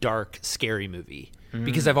truly dark, scary movie?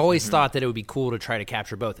 Because I've always thought that it would be cool to try to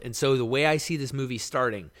capture both. And so the way I see this movie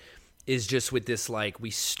starting is just with this, like, we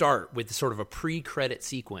start with sort of a pre-credit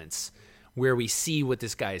sequence where we see what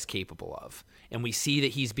this guy is capable of. And we see that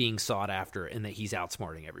he's being sought after and that he's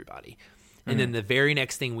outsmarting everybody. And then the very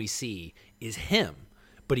next thing we see is him,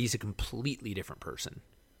 but he's a completely different person.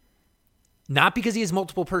 Not because he has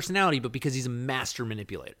multiple personality, but because he's a master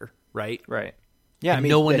manipulator, right? Right. Yeah, and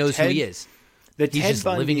no one knows who he is. He's just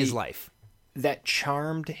living his life. That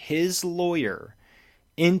charmed his lawyer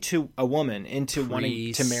into a woman, into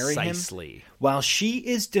wanting to marry him, while she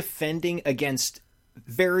is defending against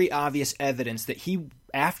very obvious evidence that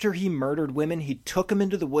after he murdered women, he took them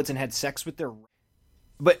into the woods and had sex with their...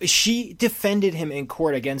 But she defended him in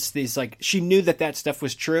court against these, like, she knew that stuff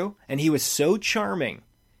was true, and he was so charming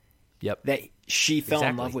that she fell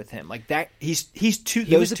in love with him. Like that, he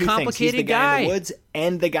was a complicated guy. He's the guy in the woods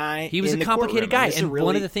and the guy. He was a complicated guy, and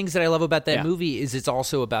one of the things that I love about that movie is it's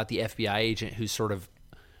also about the FBI agent who sort of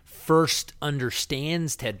first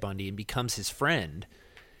understands Ted Bundy and becomes his friend,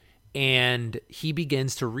 and he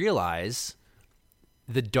begins to realize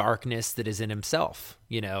the darkness that is in himself,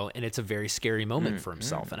 and it's a very scary moment for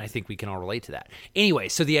himself, and I think we can all relate to that. Anyway,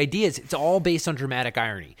 so the idea is it's all based on dramatic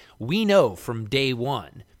irony. We know from day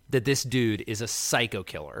one that this dude is a psycho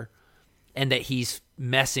killer and that he's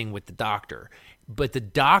messing with the doctor. But the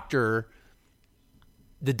doctor,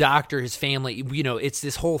 his family, it's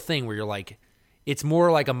this whole thing where you're like, it's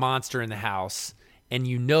more like a monster in the house, and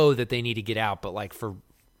that they need to get out, but like for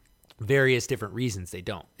various different reasons they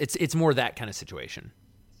don't. It's more that kind of situation.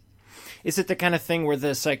 Is it the kind of thing where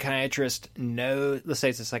the psychiatrist let's say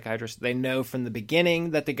it's a psychiatrist, they know from the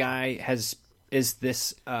beginning that the guy is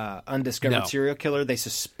this undiscovered serial killer? They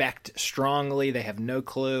suspect strongly. They have no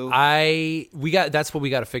clue. That's what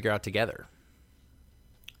we got to figure out together.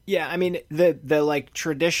 Yeah, I mean, the like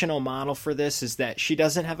traditional model for this is that she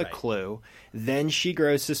doesn't have a clue. Then she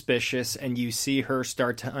grows suspicious, and you see her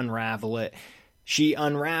start to unravel it. She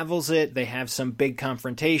unravels it. They have some big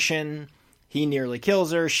confrontation. He nearly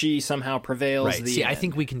kills her. She somehow prevails. Right. See, I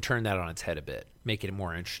think we can turn that on its head a bit, make it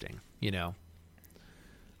more interesting,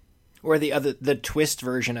 Or the twist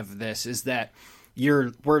version of this is that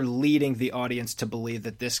we're leading the audience to believe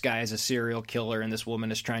that this guy is a serial killer and this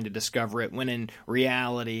woman is trying to discover it, when in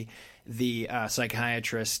reality the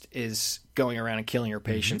psychiatrist is going around and killing her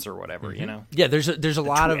patients or whatever. Yeah, there's a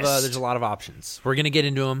lot of options. We're gonna get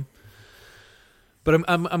into them, but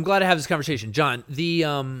I'm glad to have this conversation, John.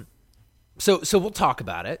 So we'll talk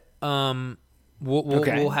about it.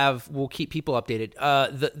 We'll keep people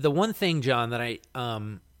updated. The one thing, John, that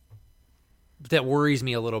that worries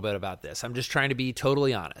me a little bit about this, I'm just trying to be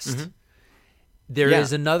totally honest. There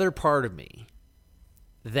is another part of me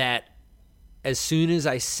that, as soon as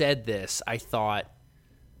I said this, I thought,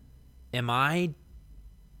 am I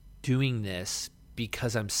doing this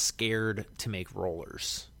because I'm scared to make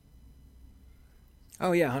rollers.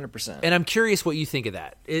 Oh yeah, 100%. And I'm curious what you think of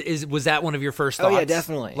that. Was that one of your first thoughts? Oh yeah,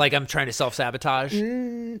 definitely. Like I'm trying to self-sabotage?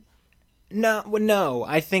 No.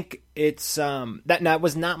 I think it's that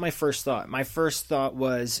was not my first thought. My first thought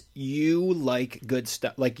was you like good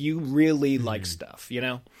stuff. Like you really like stuff, you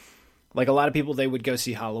know? Like a lot of people, they would go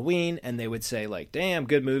see Halloween and they would say like, "Damn,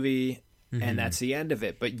 good movie." And that's the end of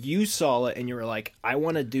it. But you saw it and you were like, I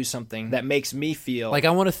want to do something that makes me feel like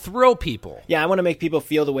I want to thrill people. Yeah, I want to make people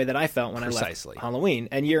feel the way that I felt when Precisely. I left Halloween.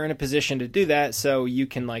 And you're in a position to do that, so you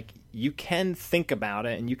can think about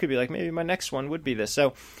it and you could be like, maybe my next one would be this.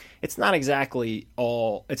 So it's not exactly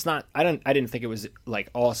all it's not I didn't think it was like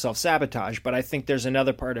all self-sabotage, but I think there's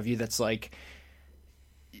another part of you that's like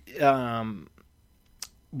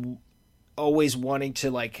always wanting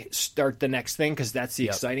to like start the next thing because that's the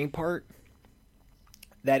exciting part.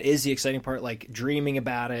 That is the exciting part, like dreaming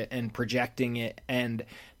about it and projecting it and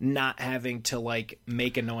not having to like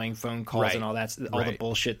make annoying phone calls and all that, all the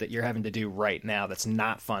bullshit that you're having to do right now. That's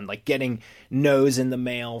not fun. Like getting no's in the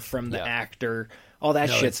mail from the actor, all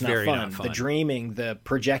that shit's not fun. The dreaming, the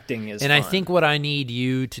projecting is fun. And I think what I need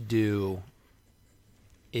you to do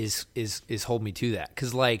is hold me to that.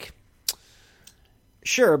 'Cause like,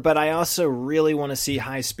 sure, but I also really want to see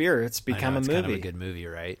High Spirits become a movie. Kind of a good movie,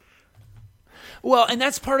 right? Well, and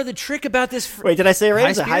that's part of the trick about this. Wait, did I say it right?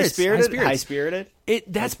 Is it High-Spirited? High-Spirited.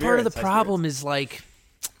 That's part of the problem is like,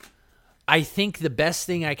 I think the best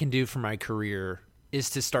thing I can do for my career is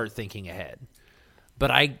to start thinking ahead. But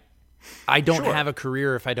I don't have a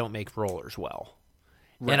career if I don't make rollers well.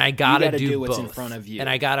 Right. And I gotta do what's both. In front of you. And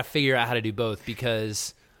I gotta figure out how to do both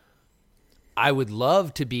because I would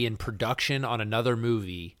love to be in production on another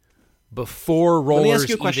movie before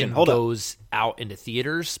rollers even goes out into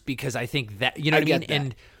theaters, because I think that, you know what I mean?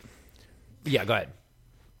 And yeah, go ahead.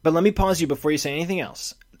 But let me pause you before you say anything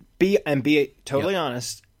else. Be totally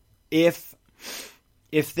honest. If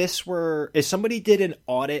somebody did an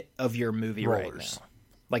audit of your movie right now,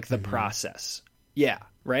 like the process,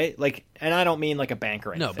 right? Like, and I don't mean like a bank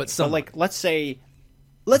or anything. No, but like, let's say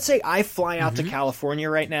I fly out to California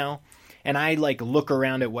right now. And I like look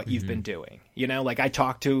around at what you've been doing, you know, like I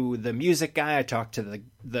talk to the music guy, I talk to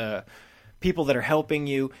the people that are helping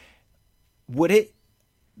you. Would it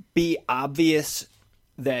be obvious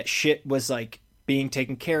that shit was like being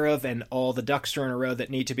taken care of and all the ducks are in a row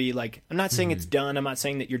that need to be like, I'm not saying it's done. I'm not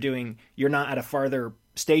saying that you're not at a farther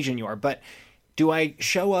stage than you are, but do I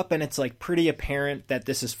show up and it's like pretty apparent that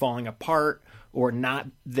this is falling apart? Or not,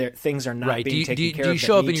 things are not being taken care of. Do you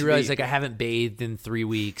show up and you realize, like, I haven't bathed in 3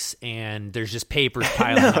 weeks, and there's just papers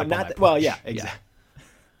piling up on my porch? Well, yeah, exactly. Yeah.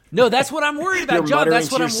 No, that's what I'm worried about, John. That's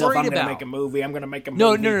what I'm worried about. I'm going to make a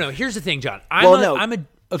movie. No. Here's the thing, John.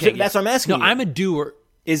 Okay, that's what I'm asking you. No, I'm a doer.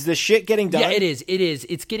 Is the shit getting done? Yeah, it is.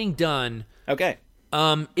 It's getting done. Okay.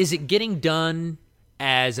 Is it getting done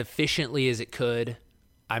as efficiently as it could?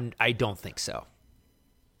 I don't think so.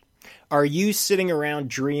 Are you sitting around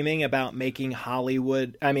dreaming about making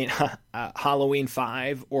Halloween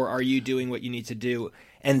 5, or are you doing what you need to do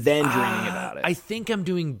and then dreaming about it? I think I'm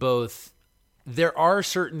doing both. There are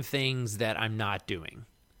certain things that I'm not doing,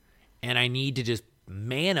 and I need to just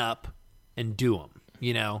man up and do them,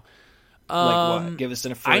 you know? Like what? Give us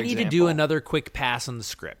an example. I need to do another quick pass on the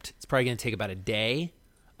script. It's probably going to take about a day.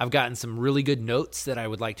 I've gotten some really good notes that I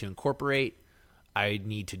would like to incorporate. I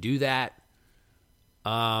need to do that.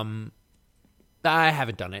 I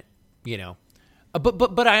haven't done it, you know,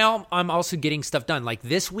 but I'm also getting stuff done. Like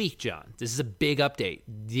this week, John, this is a big update.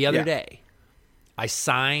 The other day, I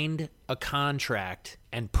signed a contract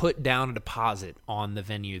and put down a deposit on the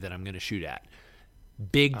venue that I'm going to shoot at.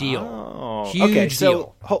 Big deal. Oh, huge okay, deal.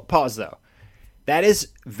 So pause though. That is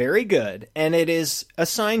very good, and it is a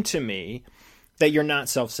sign to me that you're not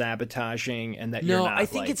self-sabotaging and that you're not. No, I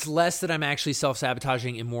think it's less that I'm actually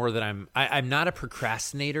self-sabotaging and more that I'm not a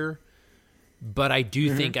procrastinator. But I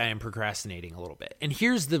do think I am procrastinating a little bit. And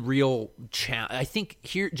here's the real challenge. I think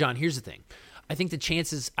John, here's the thing. I think the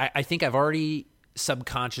chances, I think I've already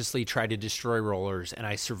subconsciously tried to destroy rollers and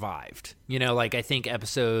I survived. You know, like I think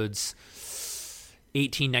episodes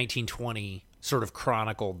 18, 19, 20 sort of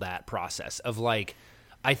chronicled that process of like,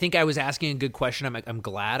 I think I was asking a good question. I'm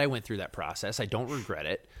glad I went through that process. I don't regret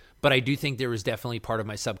it. But I do think there was definitely part of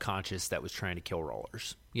my subconscious that was trying to kill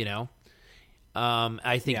rollers, you know?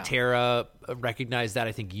 I think Tara recognized that.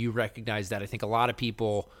 I think you recognized that. I think a lot of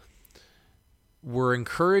people were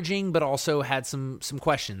encouraging, but also had some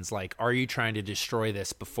questions like, are you trying to destroy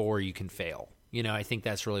this before you can fail? You know, I think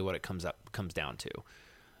that's really what it comes down to.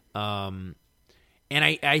 And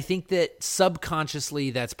I think that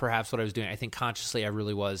subconsciously, that's perhaps what I was doing. I think consciously, I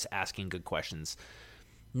really was asking good questions.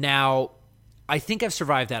 Now, I think I've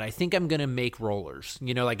survived that. I think I'm going to make rollers.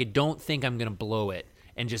 You know, like I don't think I'm going to blow it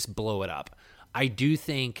and just blow it up. I do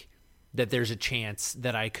think that there's a chance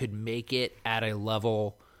that I could make it at a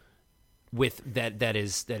level with that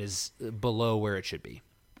is below where it should be.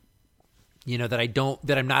 You know, that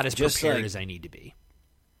I'm not as Just prepared like- as I need to be.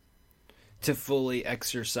 To fully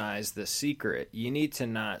exercise the secret, you need to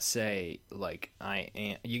not say like I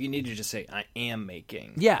am. You need to just say I am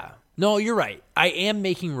making. Yeah. No, you're right. I am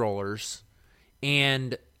making rollers,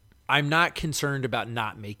 and I'm not concerned about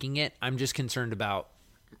not making it. I'm just concerned about,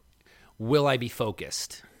 will I be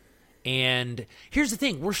focused? And here's the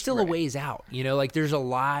thing. We're still a ways out. You know, like there's a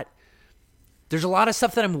lot of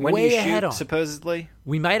stuff that I'm When do way you ahead shoot, on. supposedly?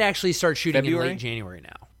 We might actually start shooting February? in late January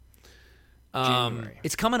now. January.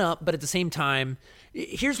 It's coming up, but at the same time,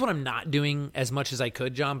 here's what I'm not doing as much as I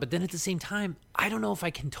could, John. But then at the same time, I don't know if I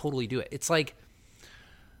can totally do it. It's like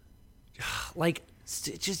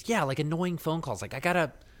just like annoying phone calls. Like I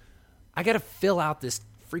gotta fill out this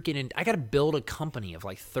freaking. I gotta build a company of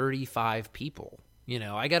like 35 people. You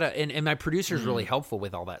know, I gotta, and my producer's really helpful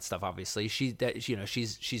with all that stuff. Obviously,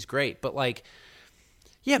 she's great. But like,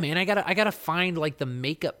 yeah, man, I gotta find like the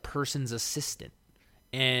makeup person's assistant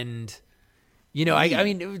and. You know, I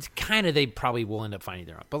mean, it's kind of, they probably will end up finding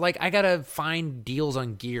their own. But, like, I got to find deals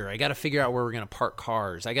on gear. I got to figure out where we're going to park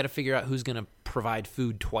cars. I got to figure out who's going to provide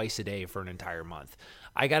food twice a day for an entire month.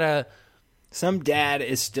 I got to... Some dad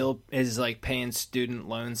is like paying student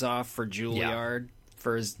loans off for Juilliard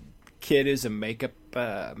for his kid who's a makeup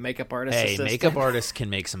artist. Hey, assistant. makeup artists can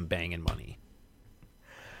make some banging money.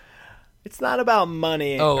 It's not about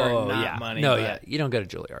money or not yeah. money. No, but yeah. You don't go to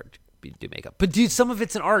Juilliard to do makeup. But, dude, some of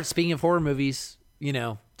it's an art. Speaking of horror movies, you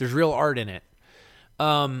know, there's real art in it.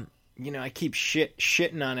 You know, I keep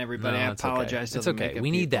shitting on everybody. No, I it's apologize. Okay. It's to the okay. makeup We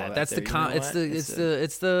need people that. out That's there. the You know what?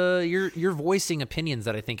 it's the you're voicing opinions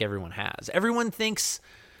that I think everyone has. Everyone thinks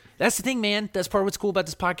that's the thing, man. That's part of what's cool about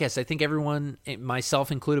this podcast. I think everyone,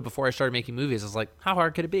 myself included, before I started making movies, I was like, how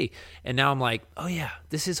hard could it be? And now I'm like, oh yeah,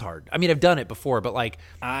 this is hard. I mean, I've done it before, but like,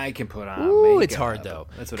 I can put on. ooh, makeup. it's hard though.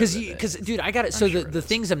 That's what Because dude, I got it. So the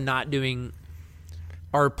things I'm not doing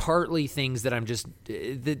are partly things that I'm just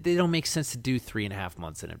they don't make sense to do 3.5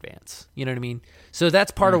 months in advance. You know what I mean? So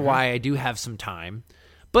that's part of why I do have some time.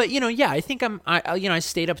 But you know, yeah, I think I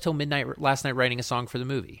stayed up till midnight last night writing a song for the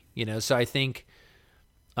movie. You know, so I think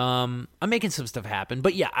I'm making some stuff happen.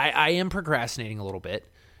 But yeah, I am procrastinating a little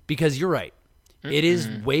bit because you're right. It is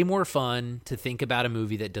way more fun to think about a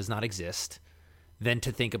movie that does not exist than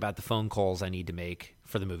to think about the phone calls I need to make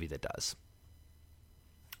for the movie that does.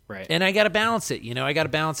 Right. And I got to balance it. You know, I got to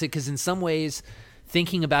balance it because in some ways,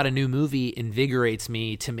 thinking about a new movie invigorates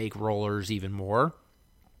me to make rollers even more.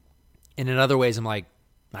 And in other ways, I'm like,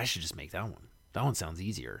 I should just make that one. That one sounds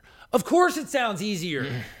easier. Of course it sounds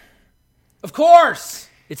easier. Of course.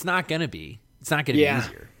 It's not going to be. It's not going to be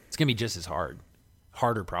easier. It's going to be just as hard.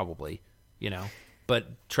 Harder probably, you know.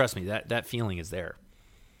 But trust me, that feeling is there.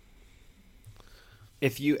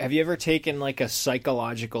 Have you ever taken like a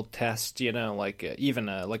psychological test, you know, like even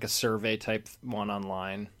a survey type one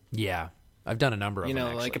online? Yeah. I've done a number of them, You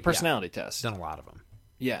know, like actually. a personality test. Done a lot of them.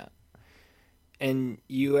 Yeah. And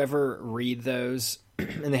you ever read those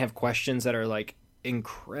and they have questions that are like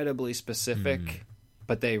incredibly specific,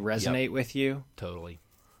 but they resonate with you? Totally.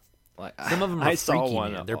 Like Some of them are I saw freaky,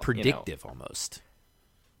 one. man. They're predictive almost.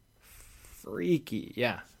 Freaky,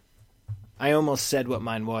 yeah. I almost said what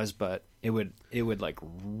mine was, but it would like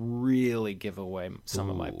really give away some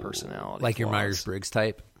of my personality. Like your flaws. Myers-Briggs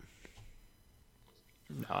type?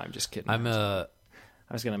 No, I'm just kidding. I'm I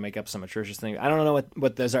was gonna make up some atrocious thing. I don't know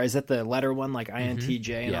what those are. Is that the letter one, like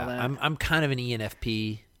INTJ and all that? I'm kind of an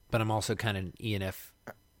ENFP, but I'm also kind of an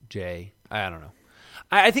ENFJ. I don't know.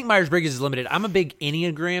 I think Myers-Briggs is limited. I'm a big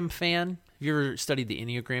Enneagram fan. Have you ever studied the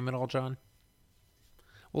Enneagram at all, John?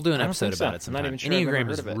 We'll do an I don't episode think so. about it sometime. I'm not even sure I've ever Enneagram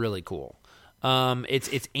heard is of it. really cool.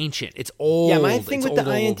 It's ancient. It's old. Yeah, my thing It's with the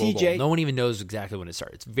old. INTJ No one even knows exactly when it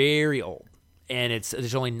started. It's very old, and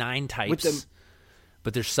there's only 9 types,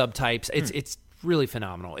 but there's subtypes. It's really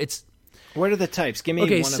phenomenal. What are the types? Give me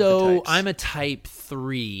Okay, one so of the types. I'm a type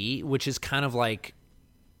 3, which is kind of like...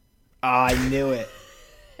 Oh, I knew it.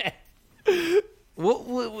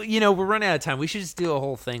 we're running out of time. We should just do a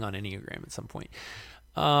whole thing on Enneagram at some point.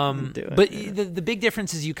 The big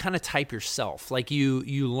difference is you kind of type yourself. Like you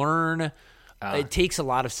learn. It takes a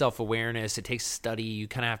lot of self-awareness. It takes study. You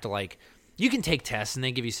kind of have to like. You can take tests and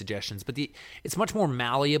they give you suggestions, but it's much more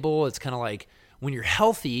malleable. It's kind of like when you're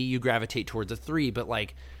healthy, you gravitate towards a 3, but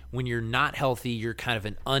like when you're not healthy, you're kind of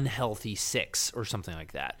an unhealthy 6 or something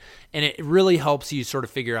like that. And it really helps you sort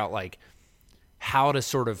of figure out like how to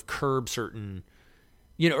sort of curb certain,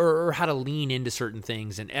 or how to lean into certain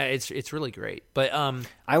things. And it's really great. But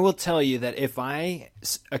I will tell you that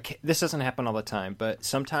this doesn't happen all the time, but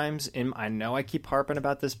sometimes I know I keep harping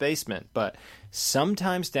about this basement, but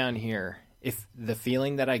sometimes down here, if the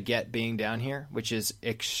feeling that I get being down here, which is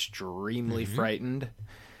extremely frightened,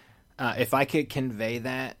 if I could convey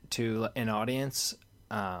that to an audience,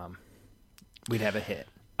 we'd have a hit.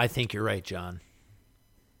 I think you're right, John.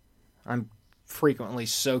 I'm frequently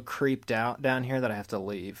so creeped out down here that I have to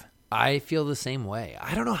leave. I feel the same way.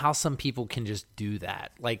 I don't know how some people can just do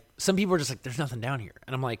that. Like, some people are just like, there's nothing down here.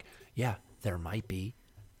 And I'm like, yeah, there might be.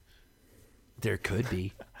 There could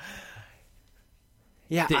be.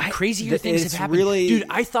 Yeah, crazier things have happened. Really... Dude,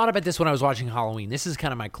 I thought about this when I was watching Halloween. This is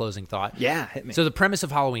kind of my closing thought. Yeah, hit me. So the premise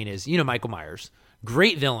of Halloween is, Michael Myers.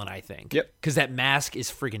 Great villain, I think. Yep. Because that mask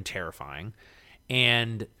is freaking terrifying.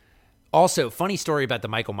 And also, funny story about the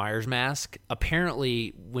Michael Myers mask.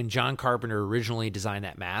 Apparently, when John Carpenter originally designed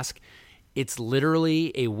that mask, it's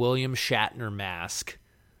literally a William Shatner mask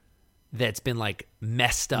that's been, like,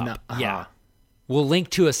 messed up. Yeah. We'll link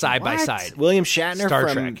to a side-by-side. William Shatner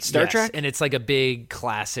from Star Trek? And it's like a big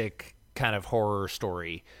classic kind of horror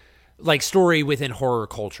story. Like story within horror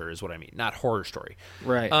culture is what I mean. Not horror story.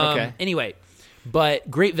 Right, okay. Anyway,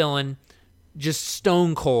 but great villain, just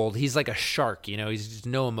stone cold. He's like a shark, He's just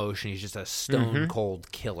no emotion. He's just a stone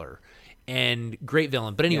cold killer. And great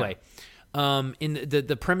villain. But anyway, in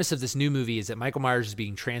the premise of this new movie is that Michael Myers is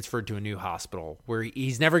being transferred to a new hospital where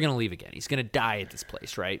he's never going to leave again. He's going to die at this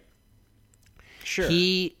place, right? Sure.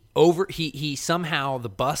 He somehow, the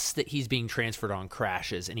bus that he's being transferred on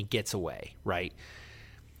crashes and he gets away, right?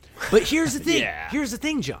 But here's the thing. Yeah. Here's the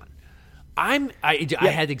thing, John. I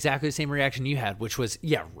had exactly the same reaction you had, which was,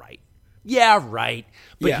 yeah, right. Yeah, right.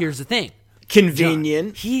 But here's the thing.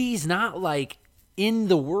 Convenient. John, he's not like, in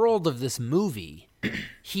the world of this movie,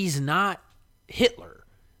 he's not Hitler.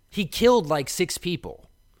 He killed like 6 people.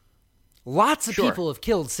 Lots of people have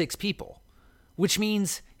killed 6 people, which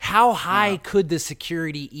means how high could the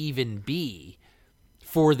security even be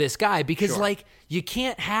for this guy? Because like, you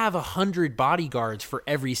can't have 100 bodyguards for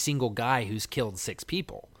every single guy who's killed 6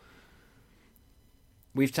 people.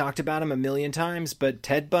 We've talked about him a million times, but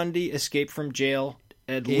Ted Bundy escaped from jail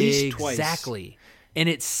at least twice. Exactly. And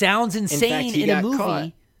it sounds insane in a movie,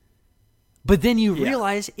 caught. But then you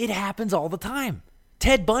realize it happens all the time.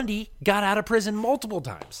 Ted Bundy got out of prison multiple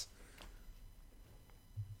times.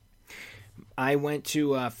 I went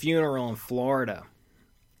to a funeral in Florida,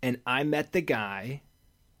 and I met the guy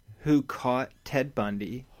who caught Ted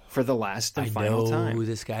Bundy for the last and final time. I know who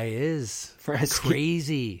this guy is.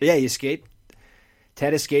 Crazy. Yeah, he escaped.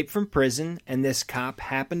 Ted escaped from prison, and this cop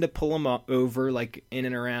happened to pull him over, like in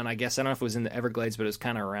and around. I guess I don't know if it was in the Everglades, but it was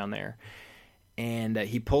kind of around there. And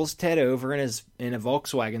he pulls Ted over in a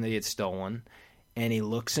Volkswagen that he had stolen, and he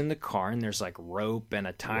looks in the car, and there's like rope and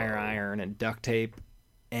a tire iron and duct tape,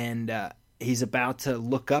 and he's about to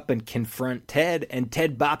look up and confront Ted, and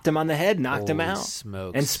Ted bopped him on the head, knocked him out,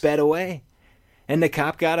 smokes. And sped away. And the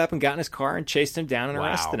cop got up and got in his car and chased him down and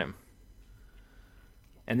arrested him.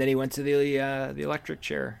 And then he went to the electric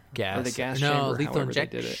chair. Gas. Or the gas no, chamber. lethal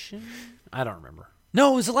injection? I don't remember.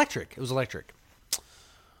 No, it was electric. It was electric.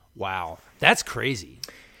 Wow. That's crazy.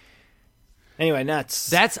 Anyway, nuts.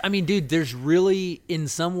 Dude, there's really, in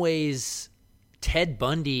some ways, Ted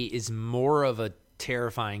Bundy is more of a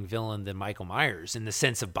terrifying villain than Michael Myers in the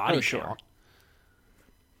sense of body count.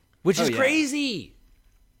 Which is crazy.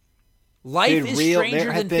 Life is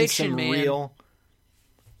stranger than fiction, man.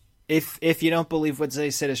 If you don't believe what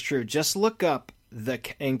Zay said is true, just look up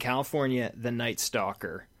in California, the Night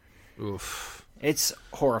Stalker. Oof. It's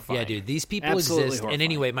horrifying. Yeah, dude, these people Absolutely exist. horrifying. And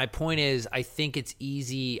anyway, my point is, I think it's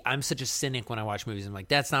easy. I'm such a cynic when I watch movies. I'm like,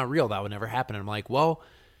 that's not real. That would never happen. And I'm like, well,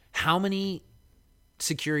 how many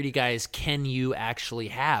security guys can you actually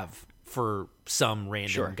have for some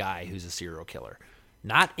random guy who's a serial killer?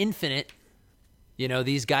 Not infinite.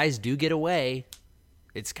 These guys do get away.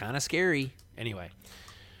 It's kind of scary. Anyway.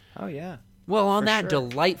 Oh, yeah. Well, on that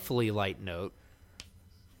delightfully light note.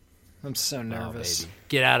 I'm so nervous. Oh, baby.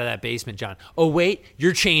 Get out of that basement, John. Oh, wait.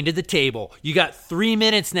 You're chained to the table. You got 3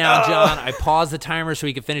 minutes now, John. I paused the timer so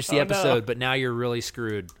we could finish the episode, but now you're really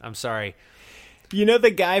screwed. I'm sorry.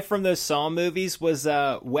 The guy from those Saw movies was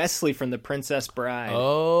Wesley from The Princess Bride.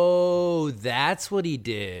 Oh, that's what he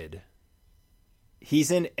did.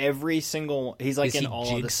 He's in every single... He's like in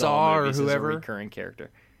all of the Saw movies as a recurring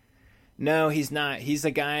character. No, he's not. He's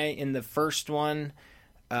the guy in the first one.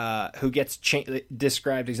 who gets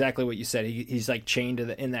described exactly what you said. He's like chained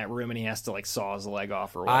to in that room, and he has to like saw his leg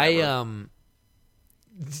off or whatever.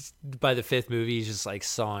 By the fifth movie, he's just like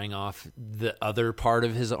sawing off the other part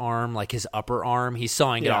of his arm, like his upper arm. He's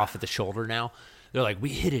sawing it off at the shoulder now. They're like, we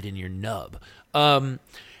hit it in your nub. A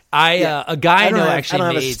guy I know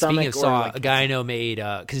actually made, speaking of Saw, like, a guy I know made,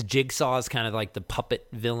 because Jigsaw is kind of like the puppet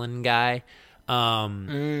villain guy.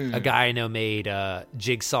 A guy I know made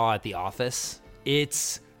Jigsaw at The Office.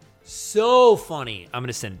 It's so funny. I'm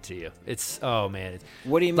gonna send it to you. It's man.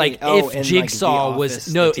 What do you mean? Like if Jigsaw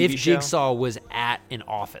Jigsaw was at an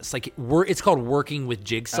office, like it's called Working with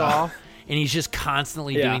Jigsaw, and he's just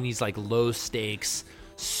constantly doing these like low stakes,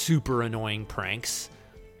 super annoying pranks.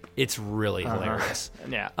 It's really hilarious.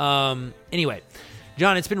 Yeah. Anyway,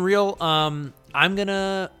 John, it's been real. I'm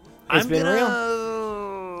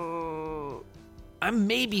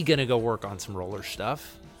maybe gonna go work on some roller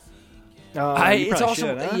stuff. It's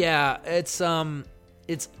also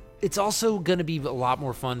it's also gonna be a lot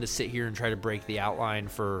more fun to sit here and try to break the outline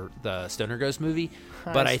for the Stoner Ghost movie.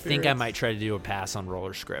 But I think I might try to do a pass on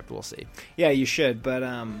roller script. We'll see. Yeah, you should. But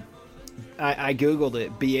I googled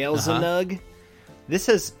it. Beelzebub.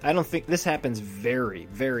 I don't think this happens very,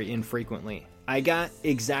 very infrequently. I got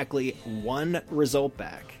exactly one result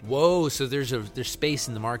back. Whoa! So there's space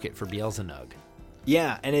in the market for Beelzebub.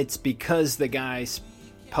 Yeah, and it's because the guy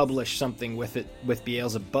published something with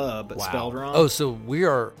Beelzebub spelled wrong. Oh, so we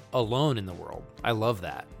are alone in the world. I love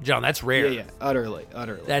that, John. That's rare. Yeah, utterly.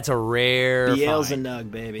 That's a rare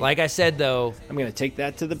Beelzebub, baby. Like I said, though, I'm gonna take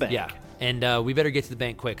that to the bank. Yeah. And we better get to the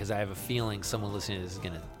bank quick because I have a feeling someone listening to this is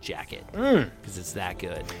going to jack it because it's that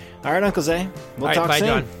good. All right, Uncle Zay. We'll talk bye,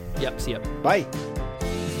 soon. John. Yep, see ya. Bye.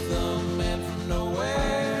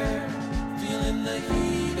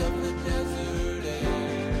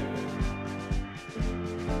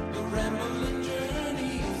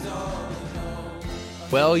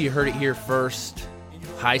 Well, you heard it here first.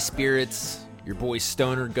 High Spirits, your boy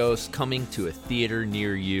Stoner Ghost, coming to a theater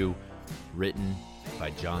near you. Written by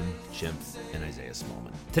John Schimpf and Isaiah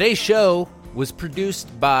Smallman. Today's show was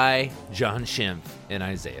produced by John Schimpf and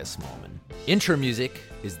Isaiah Smallman. Intro music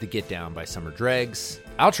is The Get Down by Summer Dregs.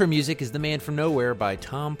 Outro music is The Man from Nowhere by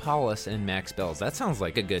Tom Paulus and Max Bells. That sounds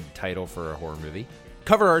like a good title for a horror movie.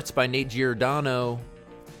 Cover art's by Nate Giordano.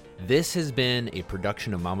 This has been a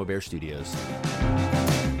production of Mama Bear Studios.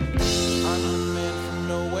 I'm the man from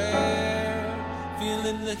nowhere,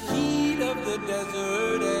 feeling the heat of the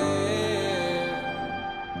desert air.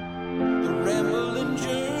 The rambling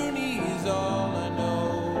journey is all I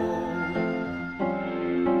know.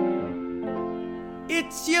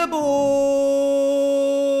 It's your boy